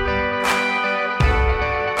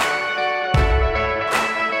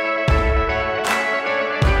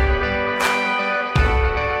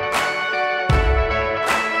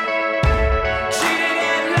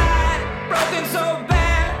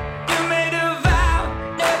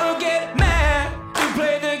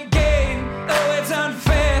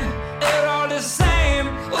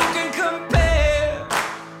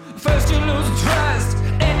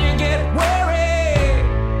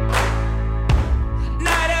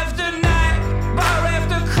 Night after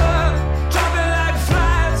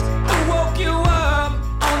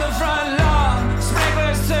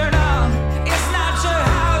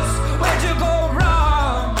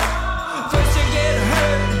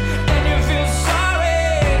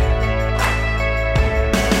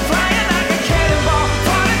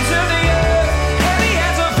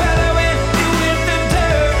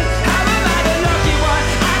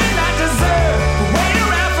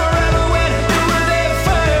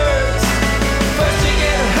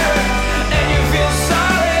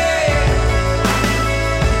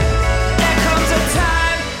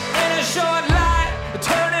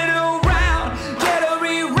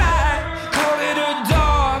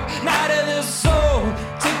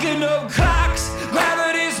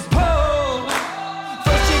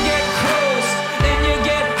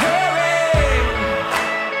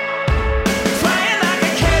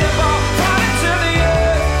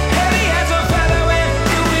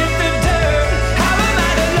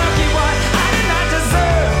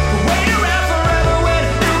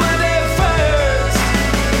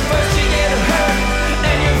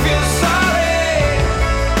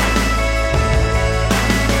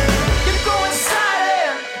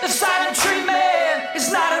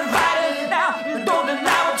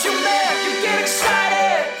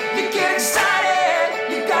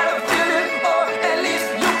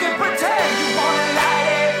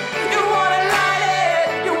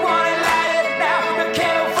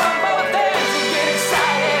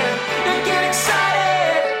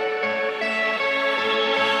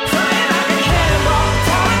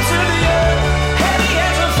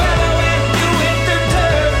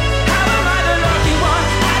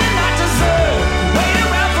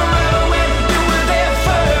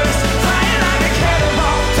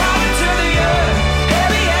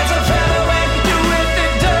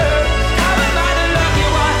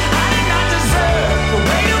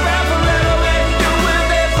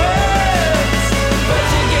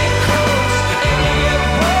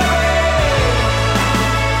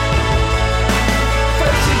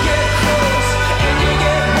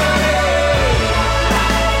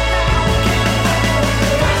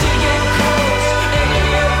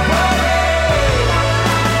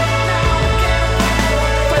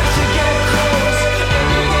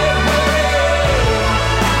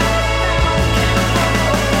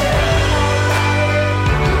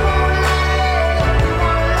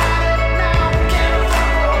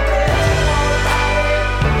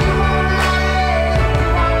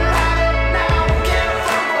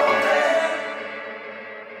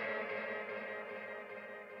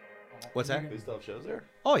What's that? They still have shows there?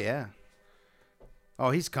 Oh yeah. Oh,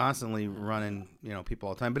 he's constantly running, people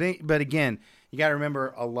all the time. But again, you got to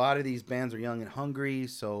remember a lot of these bands are young and hungry,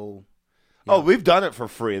 so. Oh, we've done it for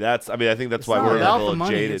free. I think that's why we're a little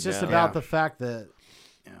money. jaded. It's just now. about the fact that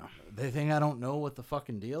they think I don't know what the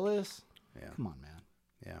fucking deal is. Yeah. Come on, man.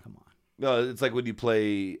 Yeah. Come on. No, it's like when you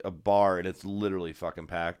play a bar and it's literally fucking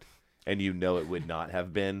packed, and it would not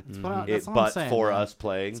have been, That's all I'm saying, for man. us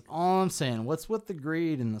playing. That's all I'm saying. What's with the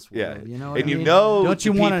greed in this world? Yeah, You know, and what I mean? don't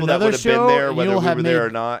you want people that would have been show, there, whether you'll we have were there made- or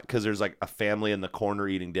not, because there's like a family in the corner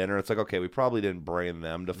eating dinner. It's like, okay, we probably didn't bring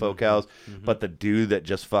them to Folk House, but the dude that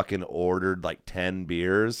just fucking ordered like 10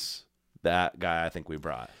 beers, that guy, I think we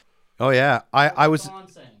brought. Oh yeah, I was That's all I'm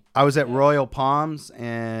saying. I was at Royal Palms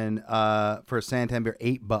and for a Santan beer,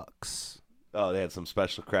 $8. Oh, they had some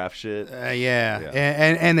special craft shit. Yeah.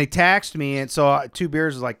 And they taxed me, and so 2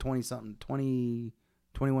 beers was like 20 something, $21,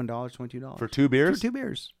 $22 For 2 beers? For 2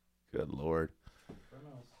 beers. Good Lord.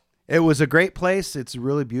 It was a great place. It's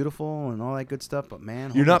really beautiful and all that good stuff. But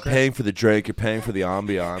man, You're not paying for the drink. You're paying for the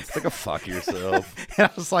ambiance. It's like a fuck yourself. And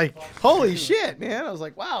I was like, holy shit, man! I was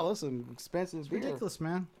like, wow, that's some expensive It's beer. ridiculous,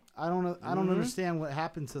 man. I don't understand what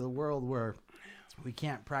happened to the world where we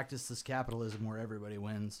can't practice this capitalism where everybody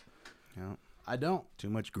wins. Yeah. I don't. Too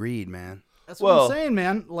much greed, man. That's what I'm saying,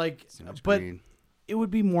 man. Like, Too much but greed. it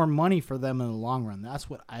would be more money for them in the long run. That's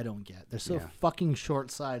what I don't get. They're so Yeah. fucking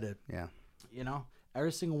short-sighted. Yeah.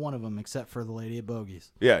 Every single one of them except for the lady at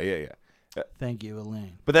Bogies. Yeah. Thank you,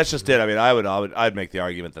 Elaine. But that's just it. I mean, I'd make the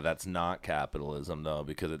argument that that's not capitalism, though,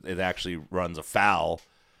 because it actually runs afoul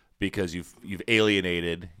because you've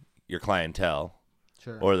alienated your clientele,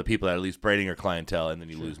 Sure. or the people that are at least braiding your clientele, and then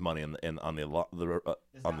you lose money on the It's not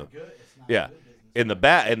good. It's not yeah. good business. In the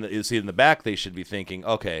back, in the back, they should be thinking,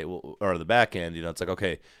 okay, well, or the back end, it's like,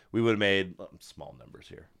 okay, we would have made small numbers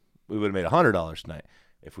here. We would have made $100 tonight.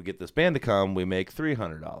 If we get this band to come, we make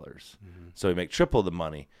 $300. So we make triple the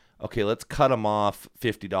money. Okay, let's cut them off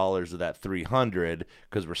 $50 of that $300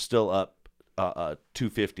 because we're still up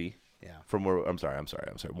 $250. Yeah. From where I'm sorry,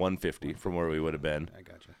 $150 from where we would have been. I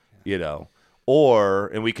gotcha.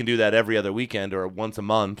 And we can do that every other weekend or once a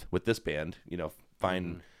month with this band.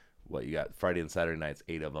 Find what you got Friday and Saturday nights,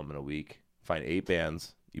 8 of them in a week. Find 8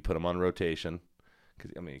 bands. You put them on rotation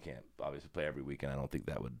because you can't obviously play every weekend. I don't think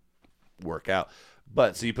that would work out.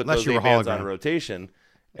 But so you put Unless those you 8 were bands on hologram. rotation,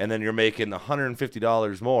 and then you're making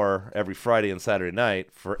 $150 more every Friday and Saturday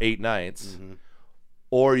night for 8 nights.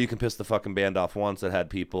 Or you can piss the fucking band off once that had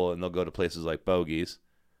people, and they'll go to places like Bogies,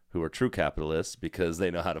 who are true capitalists because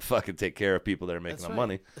they know how to fucking take care of people that are making them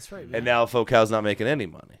money. That's right. Man. And now Folk House not making any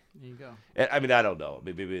money. There you go. And, I mean, I don't know.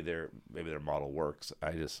 Maybe their model works.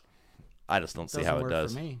 I just don't see how it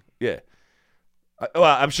does. For me. Yeah.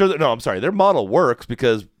 I'm sure that I'm sorry. Their model works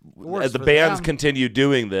because as the for bands them. continue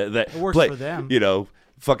doing It works play, for them.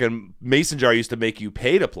 Fucking Mason Jar used to make you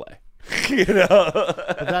pay to play.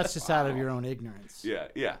 But that's just out of your own ignorance. Yeah.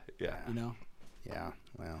 Yeah. Yeah.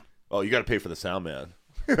 Well. Oh, you got to pay for the sound man.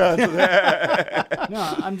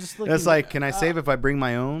 No, I'm just looking. It's like, can I save if I bring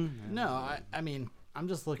my own? No, I mean, I'm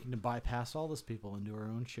just looking to bypass all those people and do our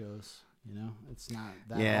own shows. It's not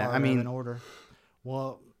that hard of an order.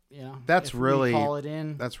 Well, That's if really- we call it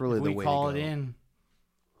in. that's really if the we way to call go. it in.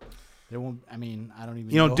 There won't. I mean, I don't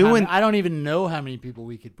even. I don't even know how many people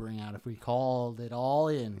we could bring out if we called it all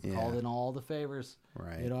in. Yeah. Called in all the favors.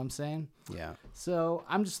 Right. You know what I'm saying? Yeah. So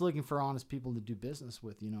I'm just looking for honest people to do business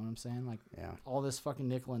with. You know what I'm saying? Like, Yeah. all this fucking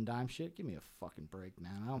nickel and dime shit. Give me a fucking break,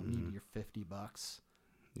 man. I don't need your $50.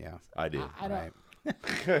 Yeah. I do. I don't. Right.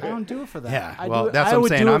 I don't do it for that. Yeah. I Well, do, that's I what I'm would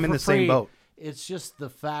saying. do it I'm in for the same free. boat. It's just the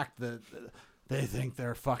fact that they think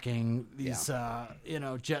they're fucking these,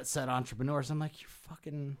 jet set entrepreneurs. I'm like, you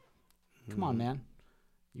fucking, come on, man.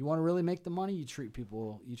 You want to really make the money? You treat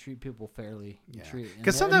people fairly. You treat, and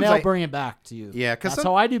 'Cause they- sometimes and they'll I- bring it back to you. Yeah, 'cause that's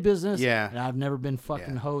how I do business. Yeah. and I've never been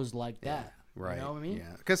fucking Yeah. hosed like that. Right. You know what I mean?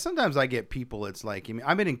 Yeah. Because sometimes I get people. It's like,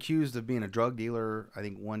 I've been accused of being a drug dealer. I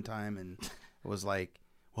think one time, and it was like,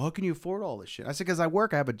 well, how can you afford all this shit? I said, because I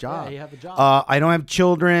work. I have a job. Yeah, you have a job. I don't have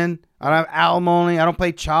children. I don't have alimony. I don't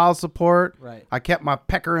pay child support. Right. I kept my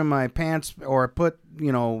pecker in my pants, or I put,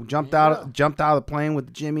 jumped There you out of the plane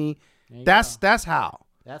with Jimmy. There you That's go. how.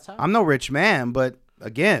 That's how. I'm no rich man, but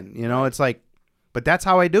again, it's like, but that's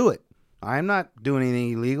how I do it. I'm not doing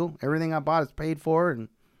anything illegal. Everything I bought is paid for, and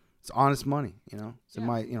it's honest money. So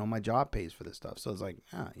my job pays for this stuff. So it's like,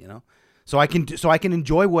 so I can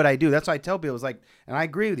enjoy what I do. That's why I tell people, it's like, and I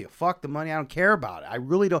agree with you. Fuck the money. I don't care about it. I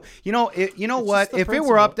really don't. What? Just the If it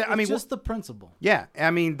were up there, principle. It's just the principle. yeah.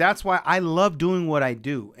 I mean, that's why I love doing what I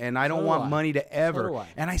do, and I don't do want I. money to ever. So do I.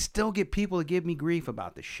 And I still get people to give me grief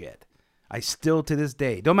about the shit. I still to this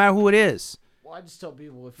day, don't matter who it is, Well, I just tell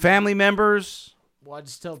people if family members. Well, I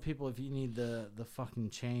just tell people if you need the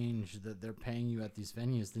fucking change that they're paying you at these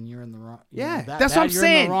venues, then you're in the wrong. Yeah, that's what I'm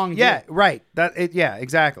saying. Yeah, right. Yeah,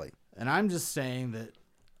 exactly. And I'm just saying that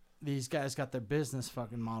these guys got their business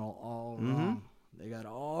fucking model all wrong. They got it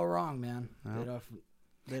all wrong, man.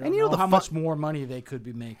 They don't know how much more money they could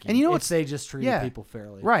be making. And you know if they just treated people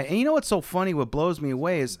fairly. Right. And you know what's so funny? What blows me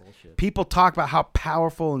away is people talk about how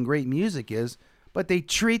powerful and great music is, but they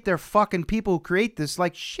treat their fucking people who create this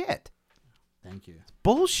like shit. Thank you. It's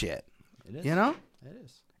bullshit. It is. You know? It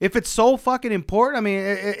is. If it's so fucking important, I mean,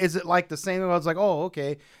 is it like the same? I was like, oh,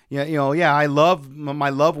 okay. Yeah, I love my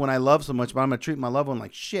loved one I love so much, but I'm going to treat my loved one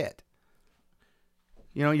like shit.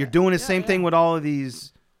 You know, you're doing the same thing with all of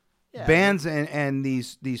these bands and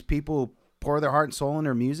these people who pour their heart and soul in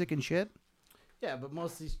their music and shit. Yeah, but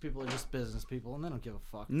most of these people are just business people, and they don't give a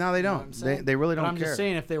fuck. No, they don't. They really don't care. I'm just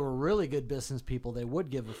saying, if they were really good business people, they would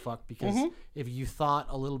give a fuck, because if you thought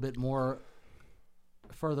a little bit more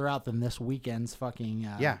further out than this weekend's fucking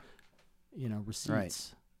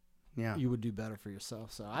receipts, you would do better for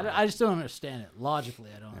yourself. So I just don't understand it logically.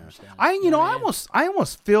 I don't understand it. I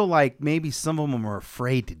almost feel like maybe some of them are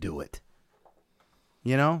afraid to do it.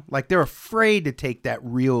 You know, like they're afraid to take that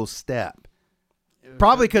real step.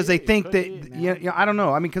 Probably because they think that I don't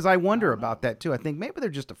know. I mean, because I wonder about that too. I think maybe they're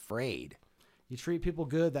just afraid. You treat people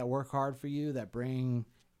good that work hard for you, that bring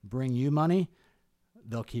you money,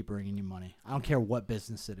 they'll keep bringing you money. I don't care what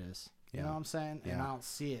business it is. You know what I'm saying? And I don't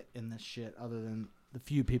see it in this shit other than the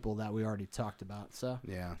few people that we already talked about. So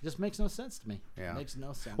it just makes no sense to me. It makes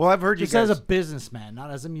no sense. Well, I've heard you guys as a businessman,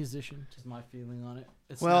 not as a musician. Just my feeling on it.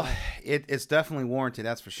 It's definitely warranted.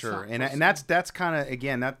 That's for sure. And that's kind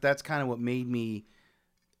of that's kind of what made me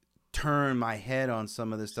turn my head on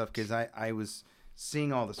some of this stuff, because I was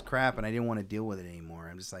seeing all this crap and I didn't want to deal with it anymore.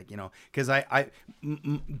 I'm just like, because I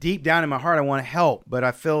deep down in my heart I want to help, but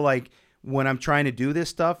I feel like when I'm trying to do this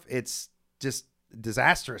stuff, it's just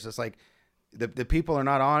disastrous. It's like the people are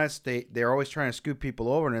not honest. They're always trying to scoop people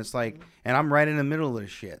over, and it's like, and I'm right in the middle of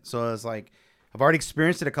this shit. So it's like, I've already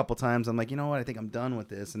experienced it a couple times. I'm like, you know what? I think I'm done with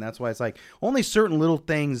this. And that's why it's like only certain little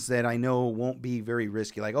things that I know won't be very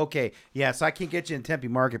risky. Like, okay, so I can't get you in Tempe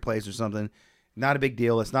Marketplace or something. Not a big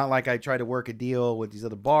deal. It's not like I try to work a deal with these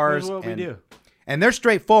other bars. Here's what we do. And they're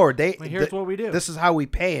straightforward. Here's what we do. This is how we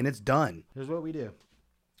pay, and it's done. Here's what we do.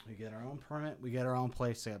 We get our own permit. We get our own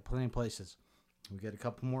place. They got plenty of places. We get a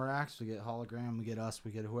couple more acts. We get Hologram. We get us.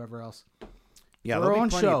 We get whoever else. Yeah, our own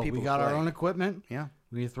show. We got our own equipment. Yeah.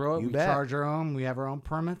 We throw it. We charge our own. We have our own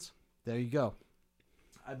permits. There you go.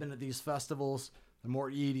 I've been at these festivals, the more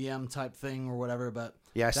EDM type thing or whatever, but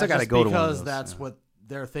I still got to go to one of those. Because that's what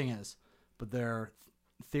their thing is. But their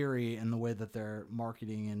theory and the way that they're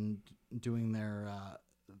marketing and doing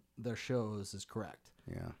their shows is correct.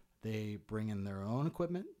 Yeah. They bring in their own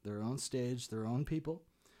equipment, their own stage, their own people.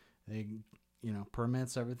 They,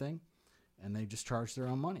 permits, everything, and they just charge their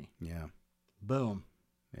own money. Yeah. Boom.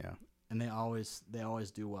 Yeah. And they always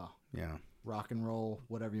do well. Yeah. Rock and roll,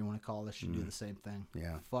 whatever you want to call this, should do the same thing.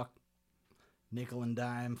 Yeah. Fuck nickel and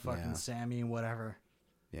dime, fucking Sammy, whatever.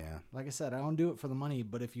 Yeah. Like I said, I don't do it for the money,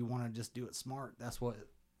 but if you want to just do it smart, that's what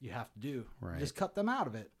you have to do. Right. Just cut them out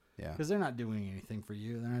of it. Yeah. Because they're not doing anything for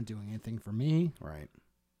you. They're not doing anything for me. Right.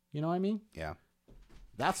 You know what I mean? Yeah.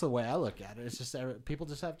 That's the way I look at it. It's just people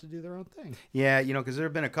just have to do their own thing. Yeah, because there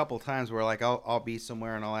have been a couple of times where like I'll be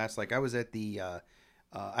somewhere and I'll ask, like I was at the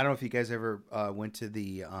I don't know if you guys ever went to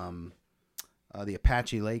the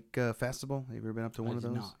Apache Lake Festival. Have you ever been up to one of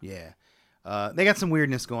those? Not. Yeah. They got some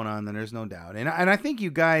weirdness going on, then there's no doubt, and I think you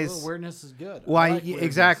guys. Weirdness is good. Well,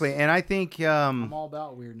 exactly, and I think I'm all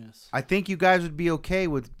about weirdness. I think you guys would be okay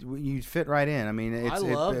with you'd fit right in. I mean, I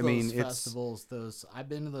love those festivals. I've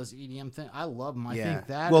been to those EDM things. I love them. I think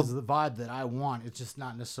that is the vibe that I want. It's just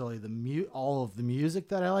not necessarily all of the music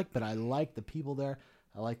that I like, but I like the people there.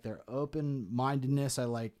 I like their open mindedness. I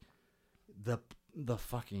like the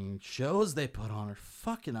fucking shows they put on are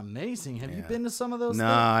fucking amazing. Have you been to some of those? No,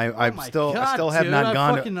 I still have not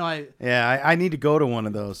gone. I need to go to one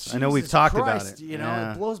of those. Jesus, I know we've talked about it.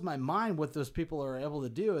 It blows my mind what those people are able to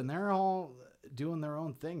do, and they're all doing their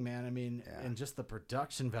own thing, man. I mean, and just the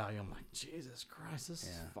production value. I'm like, Jesus Christ, this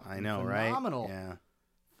is fucking phenomenal. Right? Yeah.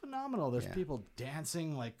 Phenomenal. There's people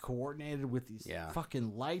dancing like coordinated with these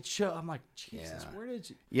fucking light show. I'm like, Jesus, where did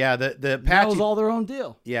you? Yeah, the Apache that was all their own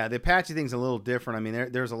deal. Yeah, the Apache thing's a little different. I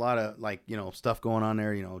mean, there's a lot of like stuff going on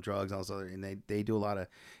there. Drugs, all this other, and they do a lot of,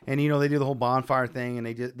 and they do the whole bonfire thing, and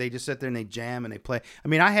they just sit there and they jam and they play. I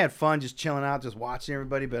mean, I had fun just chilling out, just watching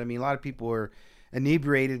everybody. But I mean, a lot of people were.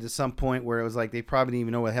 inebriated to some point where it was like they probably didn't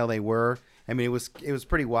even know what the hell they were. I mean, it was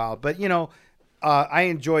pretty wild. But, you know, I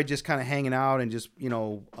enjoyed just kind of hanging out and just, you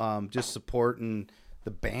know, just supporting the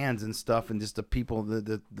bands and stuff and just the people,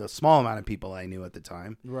 the small amount of people I knew at the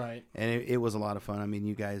time. Right. And it was a lot of fun. I mean,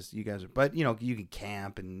 you guys are, but you know, you can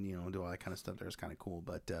camp and, you know, do all that kind of stuff there. It's kind of cool.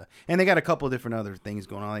 But, and they got a couple of different other things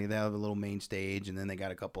going on. Like they have a little main stage and then they got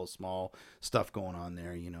a couple of small stuff going on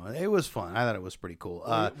there. You know, it was fun. I thought it was pretty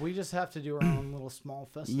cool. We just have to do our own little small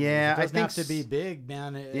festival. Yeah. It doesn't have to be big,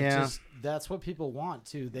 man. It yeah. just, that's what people want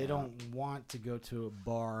too. They don't want to go to a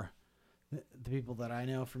bar. The people that I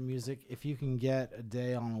know from music, if you can get a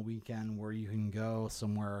day on a weekend where you can go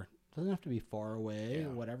somewhere, doesn't have to be far away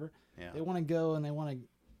or whatever. Yeah. They want to go and they want to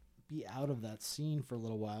be out of that scene for a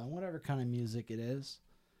little while, whatever kind of music it is.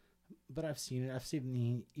 But I've seen it. I've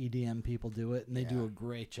seen the EDM people do it, and they do a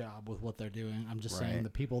great job with what they're doing. I'm just saying the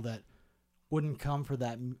people that wouldn't come for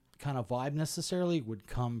that kind of vibe necessarily would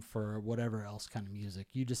come for whatever else kind of music.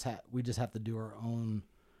 We just have to do our own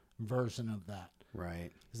version of that.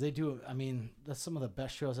 Right. Because they do, I mean, that's some of the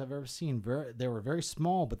best shows I've ever seen. They were very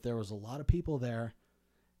small, but there was a lot of people there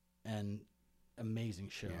and amazing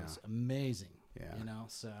shows. Yeah. Amazing. Yeah. You know,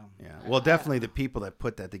 so. Yeah. Well, definitely the people that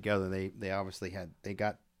put that together, they obviously they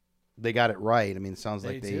got it right. I mean, it sounds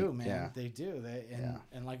like they do, man. Yeah. They do.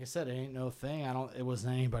 And like I said, it ain't no thing. It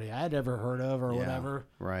wasn't anybody I'd ever heard of or whatever.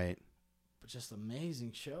 Right. But just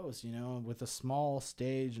amazing shows, you know, with a small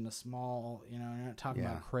stage and a small, you know, you're not talking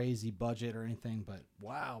about crazy budget or anything, but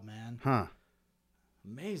wow, man. Huh.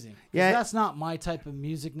 Amazing. Yeah. That's not my type of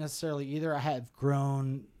music necessarily either. I have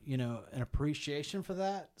grown, you know, an appreciation for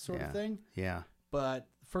that sort of thing. Yeah. But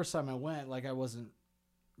first time I went, like I wasn't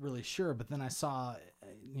really sure, but then I saw,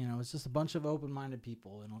 you know, it's just a bunch of open-minded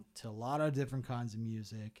people and to a lot of different kinds of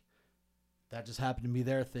music. That just happened to be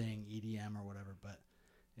their thing, EDM or whatever, but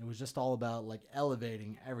it was just all about like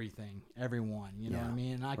elevating everything, everyone, you know what I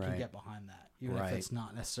mean? And I can get behind that, even if it's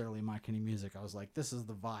not necessarily my kind of music. I was like, this is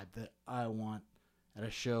the vibe that I want at a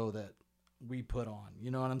show that we put on. You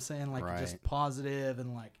know what I'm saying? Like just positive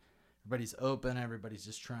and like everybody's open, everybody's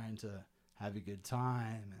just trying to have a good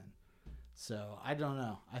time. And so I don't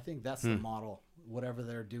know. I think that's the model, whatever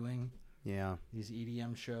they're doing. Yeah. These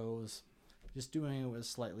EDM shows, just doing it with a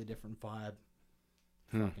slightly different vibe.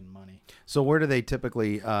 Fucking money. So where do they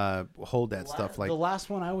typically hold that stuff? Like the last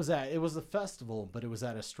one I was at, it was a festival, but it was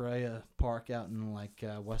at Estrella Park out in like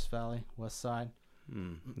West Valley, West Side.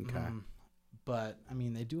 Okay. But I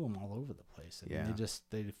mean, they do them all over the place. I mean,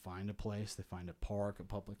 they find a place, they find a park, a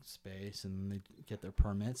public space, and they get their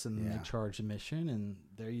permits, and they charge admission, and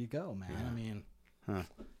there you go, man. I mean,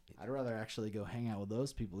 I'd rather actually go hang out with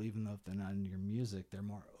those people, even though if they're not into your music,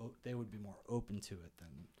 they would be more open to it than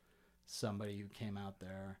somebody who came out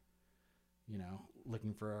there, you know,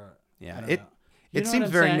 looking for it seems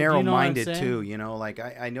very narrow-minded too, you know, like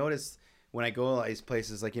I notice when I go to these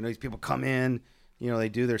places, like, you know, these people come in, you know, they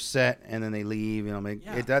do their set and then they leave, you know,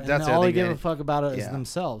 that's all they give a fuck about it is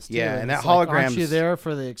themselves too. Yeah, and that like, holograms, aren't you there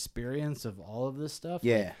for the experience of all of this stuff?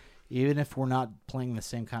 Yeah. Like, even if we're not playing the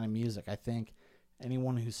same kind of music, I think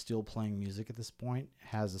anyone who's still playing music at this point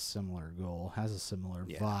has a similar goal, has a similar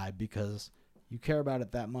vibe, because you care about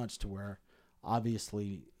it that much to where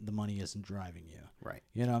obviously the money isn't driving you. Right.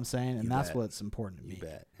 You know what I'm saying? And that's what's important to me. You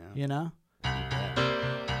bet. Yeah. You know?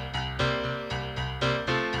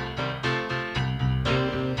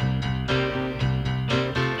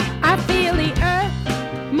 I feel the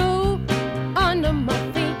earth move under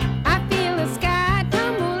my feet. I feel the sky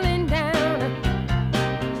tumbling down.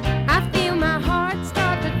 I feel my heart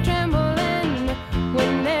start to trembling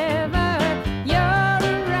whenever you're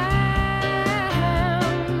around.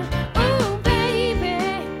 Ooh,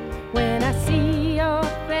 baby, when I see your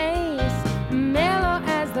face, mellow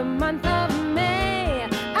as the month of May.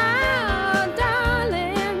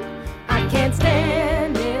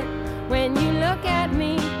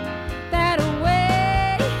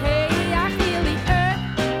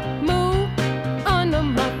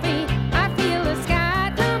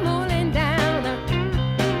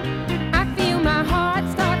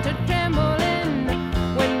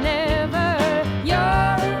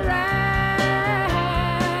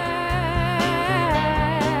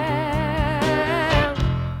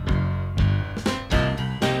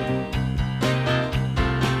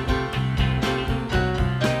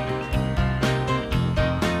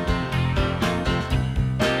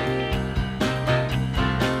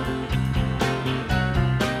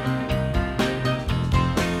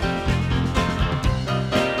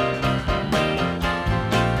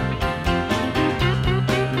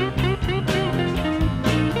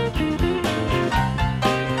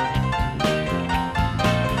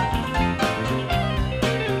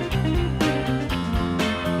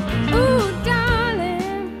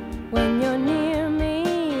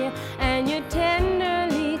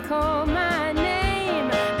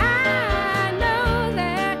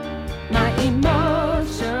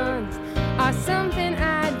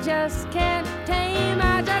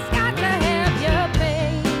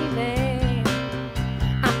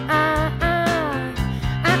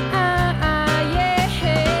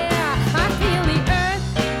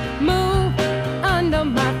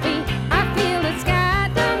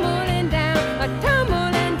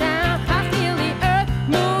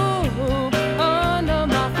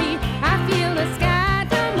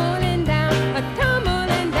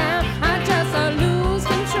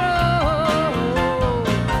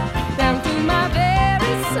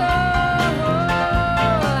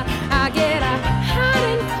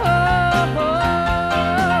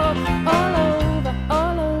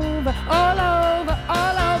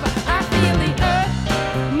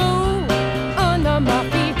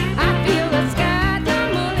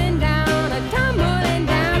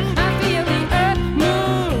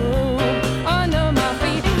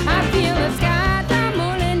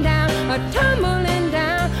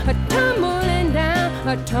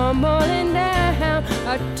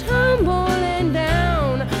 tumbling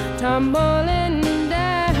down, tumbling down.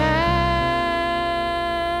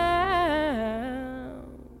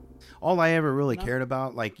 All I ever really cared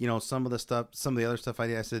about, like, you know, some of the other stuff I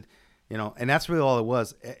did, I said, you know, and that's really all it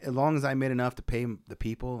was. As long as I made enough to pay the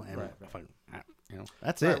people, and you know,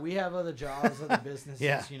 that's it. We have other jobs, other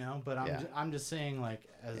businesses, you know, but I'm just saying, like,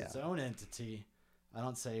 as its own entity, I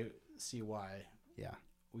don't see why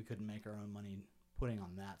we couldn't make our own money putting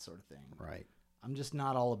on that sort of thing. Right. I'm just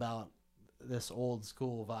not all about this old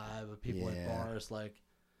school vibe of people at bars. Like,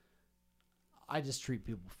 I just treat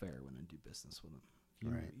people fair when I do business with them.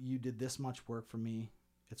 You did this much work for me.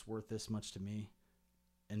 It's worth this much to me.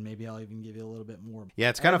 And maybe I'll even give you a little bit more. Yeah,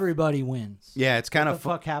 it's kind everybody wins. Yeah, it's kind of what the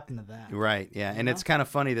fuck happened to that? Right. Yeah, and it's kind of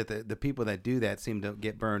funny that the people that do that seem to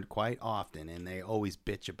get burned quite often, and they always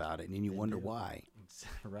bitch about it, and you wonder why.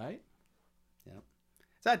 Right. Yeah.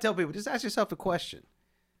 So I tell people, just ask yourself a question.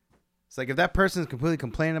 It's like if that person is completely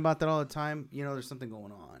complaining about that all the time, you know, there's something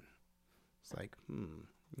going on. It's like,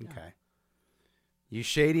 okay. You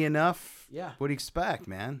shady enough? Yeah. What do you expect,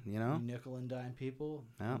 man? You know? You nickel and dime people,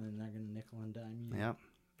 and then they're going to nickel and dime you. Yeah.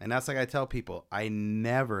 And that's like I tell people, I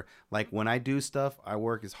never, like when I do stuff, I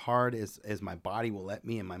work as hard as my body will let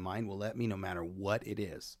me and my mind will let me, no matter what it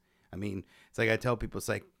is. I mean, it's like I tell people, it's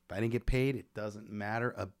like, if I didn't get paid, it doesn't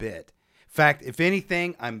matter a bit. In fact, if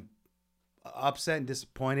anything, I'm upset and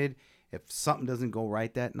disappointed if something doesn't go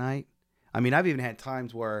right that night. I mean, I've even had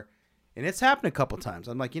times where, and it's happened a couple times,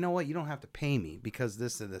 I'm like, you know what, you don't have to pay me because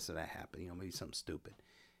this or that happened, you know, maybe something stupid.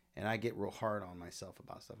 And I get real hard on myself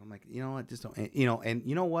about stuff. I'm like, you know what, just don't, you know, and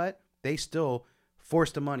you know what? They still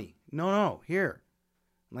force the money. No, here.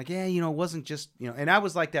 I'm like, yeah, you know, it wasn't just, you know, and I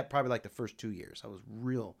was like that probably like the first 2 years. I was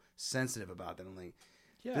real sensitive about that. I'm like,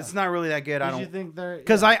 this is not really that good. I don't,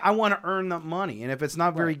 because I want to earn the money. And if it's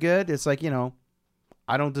not very good, it's like, you know,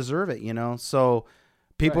 I don't deserve it, you know? So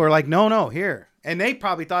people are like, no, here. And they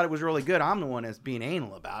probably thought it was really good. I'm the one that's being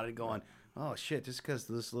anal about it, going, oh, shit, just because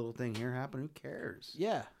this little thing here happened, who cares?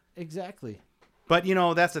 Yeah. Exactly. But, you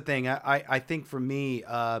know, that's the thing. I think for me,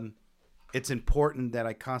 it's important that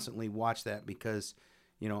I constantly watch that because,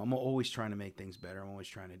 you know, I'm always trying to make things better. I'm always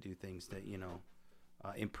trying to do things that, you know,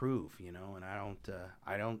 improve, you know, and I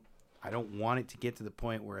don't want it to get to the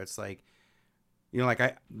point where it's like, you know,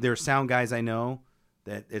 like there are sound guys I know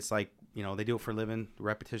that it's like, you know, they do it for a living,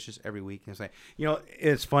 repetitious every week. And it's like, you know,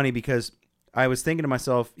 it's funny because I was thinking to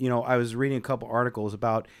myself, you know, I was reading a couple articles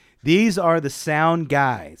about these are the sound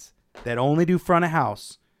guys that only do front of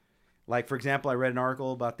house. Like, for example, I read an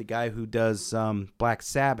article about the guy who does Black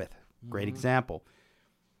Sabbath. Great example.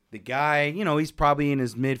 The guy, you know, he's probably in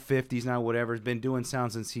his mid-50s now, whatever. Has been doing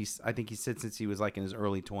sound since since he was like in his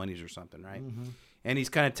early 20s or something, right? And he's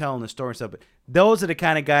kind of telling the story and stuff. But those are the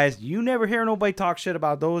kind of guys, you never hear nobody talk shit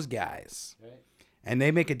about those guys. Right. And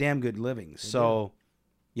they make a damn good living. So...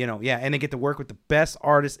 You know, yeah, and they get to work with the best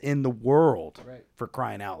artists in the world for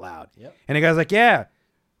crying out loud. Yep. And the guy's like, yeah,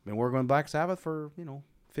 I've been working with Black Sabbath for, you know,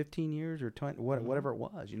 15 years or 20, whatever it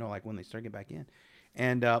was, you know, like when they started getting back in.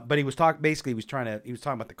 And, but he was talking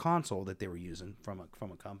about the console that they were using from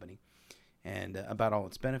a company and about all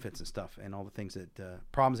its benefits and stuff and all the things that,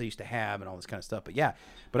 problems they used to have and all this kind of stuff. But yeah,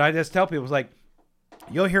 but I just tell people, it's like,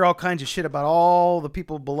 you'll hear all kinds of shit about all the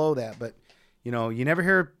people below that, but you know, you never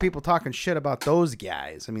hear people talking shit about those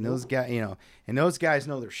guys. I mean, those guys, you know, and those guys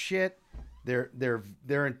know their shit.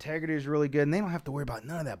 Their integrity is really good, and they don't have to worry about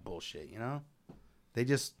none of that bullshit. You know, they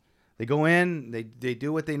go in, they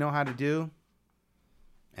do what they know how to do,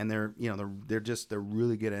 and they're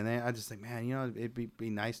really good. And I just think, man, you know, it'd be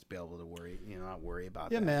nice to be able to not worry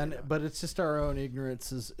about that. Yeah, man, you know? but it's just our own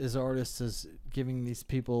ignorance as artists is giving these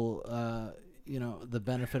people. You know, the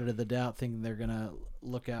benefit of the doubt, thinking they're gonna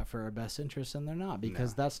look out for our best interests, and they're not,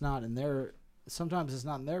 because that's not in their. Sometimes it's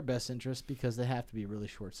not in their best interest because they have to be really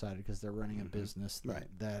short-sighted because they're running a business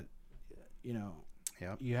that you know,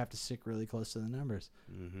 you have to stick really close to the numbers.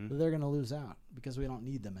 But they're gonna lose out because we don't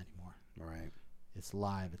need them anymore. Right. It's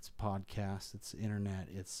live. It's podcast. It's internet.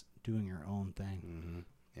 It's doing your own thing.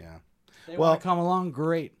 Yeah. They want to come along,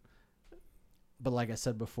 great. But like I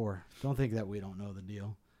said before, don't think that we don't know the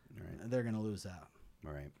deal. Right. They're going to lose out.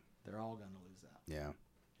 Right. They're all going to lose out. Yeah.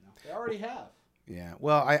 You know, they already have. Yeah.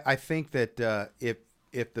 Well, I think that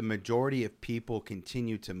if the majority of people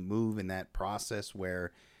continue to move in that process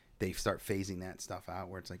where they start phasing that stuff out,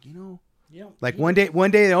 where it's like, you know, like one day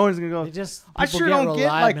the owner's going to go, I sure don't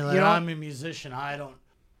get like, you know, I'm a musician.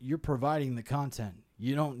 You're providing the content.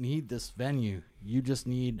 You don't need this venue. You just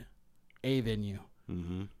need a venue.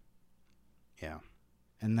 Yeah.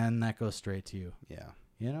 And then that goes straight to you. Yeah.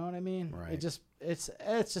 You know what I mean? Right.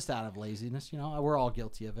 It's just out of laziness. You know, we're all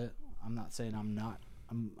guilty of it. I'm not saying I'm not.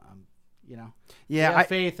 I'm you know. Yeah, I have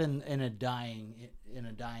faith in a dying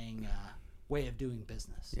way of doing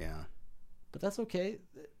business. Yeah. But that's okay.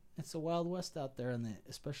 It's a wild west out there,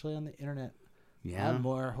 especially on the internet. Yeah. I'm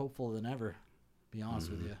more hopeful than ever. Be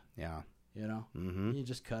honest with you. Yeah. You know, you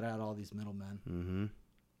just cut out all these middlemen.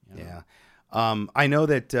 You know? Yeah. I know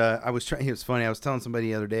that I was trying. It was funny. I was telling somebody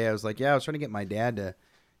the other day. I was like, I was trying to get my dad to,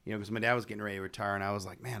 because my dad was getting ready to retire, and I was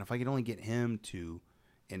like, man, if I could only get him to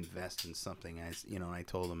invest in something, and I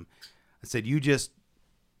told him, I said, you just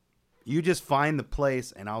find the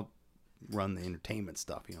place, and I'll run the entertainment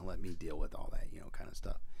stuff. Let me deal with all that, kind of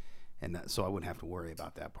stuff, and so I wouldn't have to worry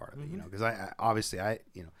about that part of it, because I obviously I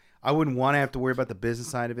wouldn't want to have to worry about the business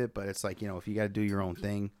side of it, but it's like, if you got to do your own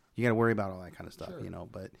thing, you got to worry about all that kind of stuff,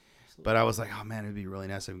 Sure. But I was like, oh man, it'd be really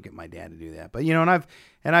nice if I could get my dad to do that. But and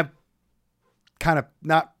I've kind of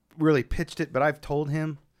not really pitched it, but I've told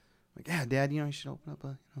him, like, yeah, Dad, you should open up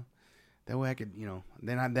that way I could,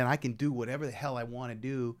 then I can do whatever the hell I want to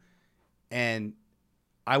do, and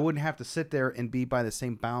I wouldn't have to sit there and be by the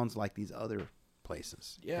same bounds like these other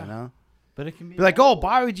places. Yeah. But it can be like, oh,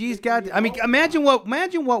 Bobby G's got. I mean, imagine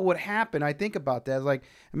what would happen. I think about that. Like,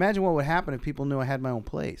 imagine what would happen if people knew I had my own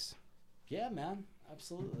place. Yeah, man,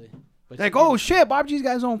 absolutely. But like, oh shit, Bobby G's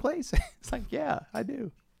got his own place. It's like, yeah, I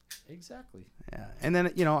do. Exactly. Yeah, and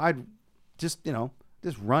then I'd just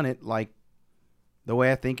run it like the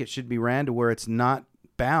way I think it should be ran, to where it's not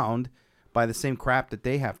bound by the same crap that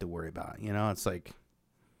they have to worry about. It's like,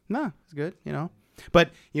 nah, it's good.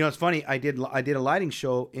 But it's funny. I did a lighting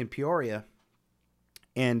show in Peoria,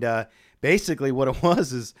 and basically what it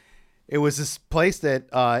was is, it was this place that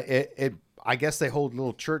I guess they hold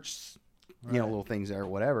little church, little things there or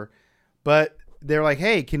whatever. But they're like,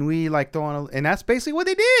 hey, can we throw on and that's basically what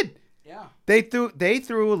they did. Yeah. They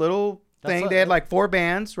threw a little thing. They had 4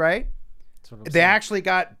 bands, right? They actually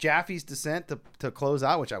got Jaffe's Descent to close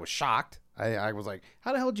out, which I was shocked. I was like,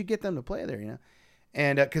 how the hell did you get them to play there?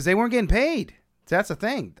 And because they weren't getting paid. So that's the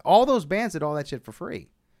thing. All those bands did all that shit for free,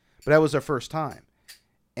 but that was their first time.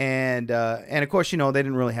 And of course, they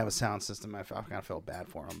didn't really have a sound system. I kind of felt bad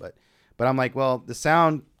for them, but I'm like, well, the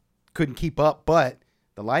sound couldn't keep up, but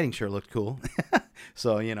the lighting sure looked cool.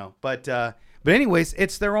 So, but anyways,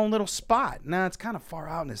 it's their own little spot. Now it's kind of far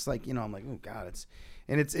out, and it's like, I'm like, oh God, it's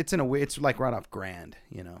in a way, it's like right off Grand,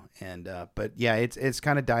 and, but yeah, it's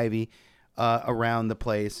kind of divey, around the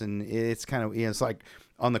place. And it's kind of, it's like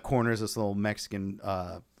on the corners, this little Mexican,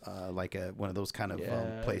 like one of those kind of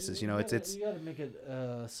places, it's you got to make it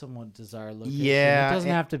somewhat desired location. Yeah, it doesn't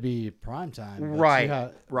have to be prime time,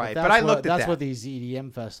 right. But I looked at that's that. what these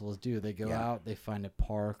EDM festivals do. They go out, they find a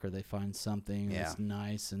park, or they find something that's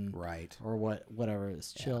nice and or whatever.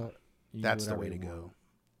 It's chill. That's the way to go.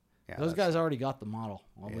 Yeah, those guys already got the model.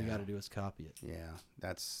 All we got to do is copy it. Yeah,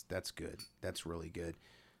 that's good. That's really good.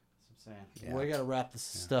 Yeah. We got to wrap this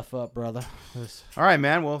stuff up, brother. All right,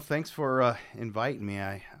 man. Well, thanks for inviting me.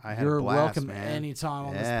 I had You're a blast, welcome man. anytime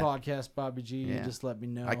on this podcast, Bobby G. You just let me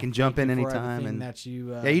know. I can jump in anytime. And that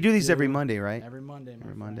you you do these every Monday, right? Every Monday.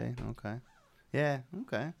 Every Monday. Okay. Yeah.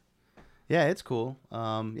 Okay. Yeah, it's cool.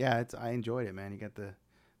 Yeah, I enjoyed it, man. You got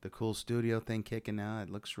the cool studio thing kicking now. It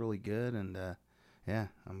looks really good, and yeah,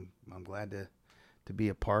 I'm glad to be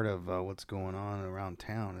a part of what's going on around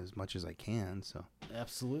town as much as I can. So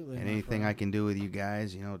absolutely, and anything I can do with you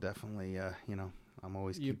guys, definitely, I'm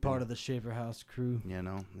always part of the Schafer House crew.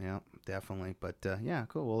 Yeah, definitely. But yeah,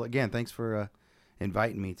 cool. Well, again, thanks for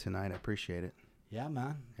inviting me tonight. I appreciate it. Yeah,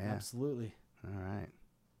 man. Yeah. Absolutely. All right.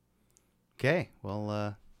 Okay.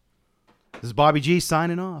 Well, this is Bobby G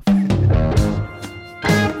signing off.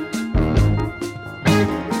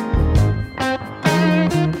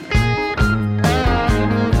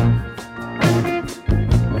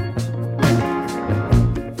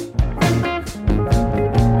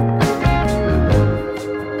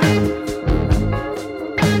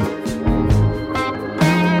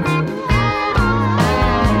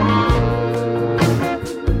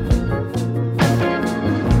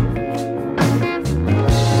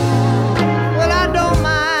 Well, I don't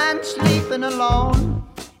mind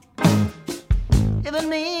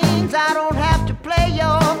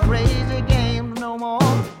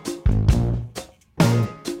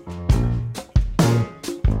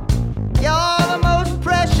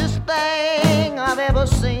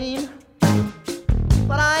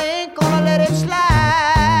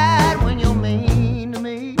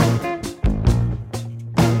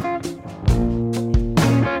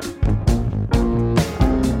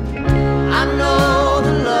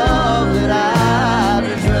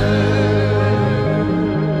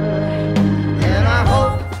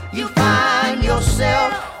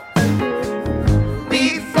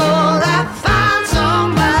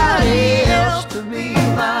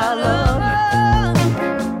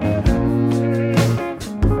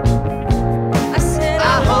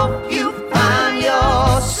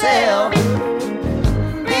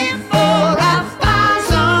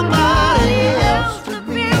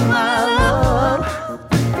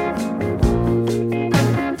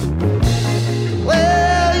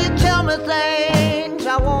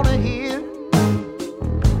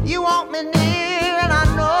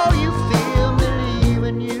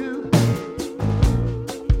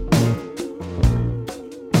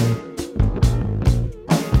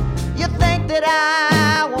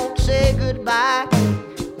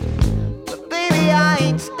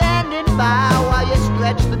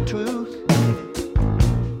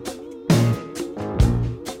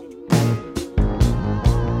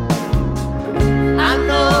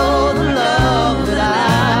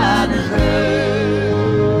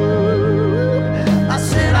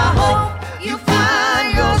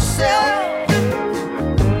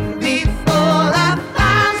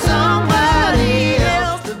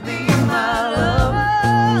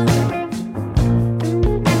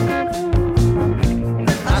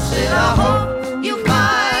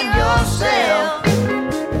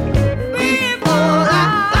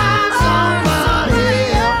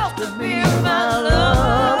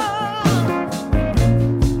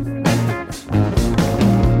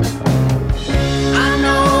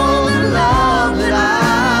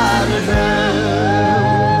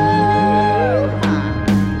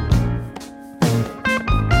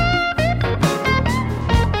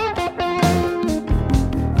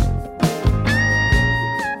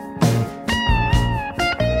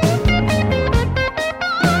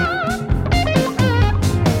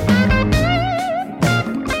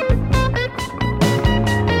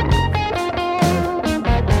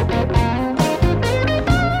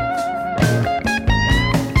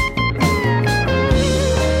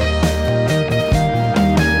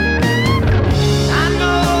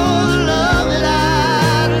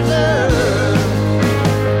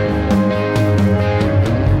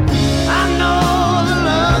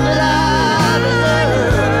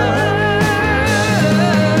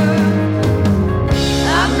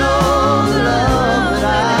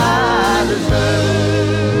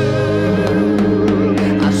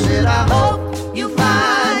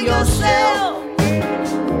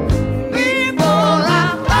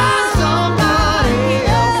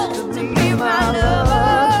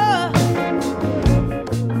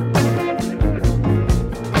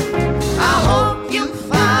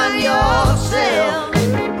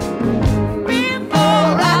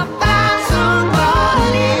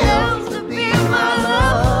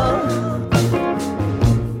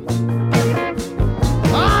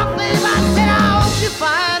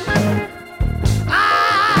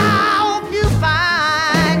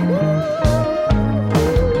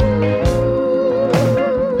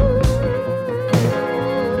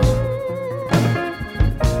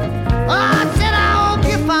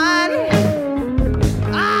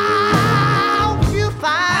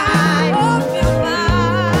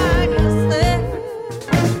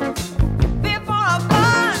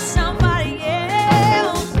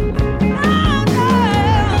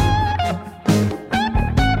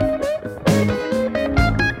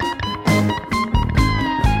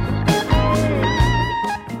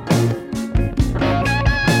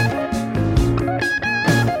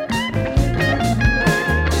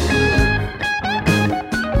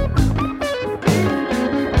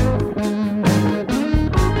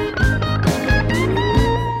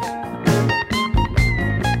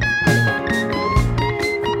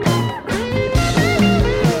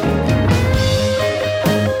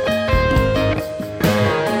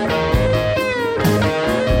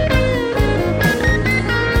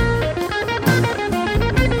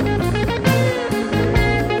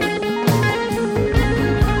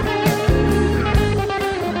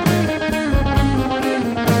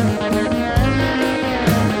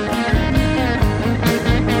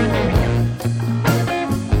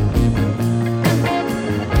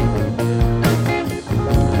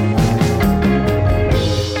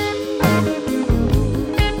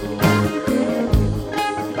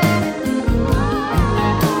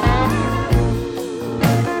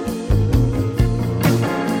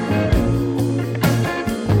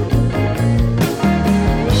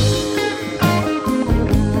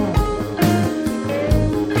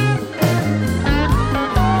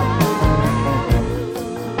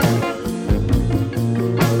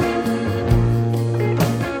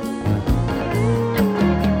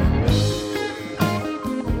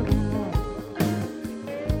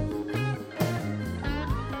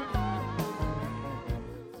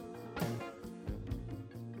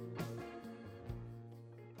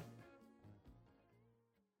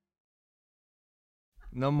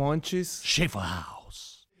No munchies. Schafer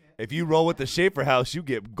House. If you roll with the Schafer House, you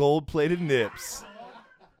get gold-plated nips.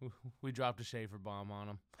 We dropped a Schafer bomb on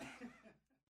him.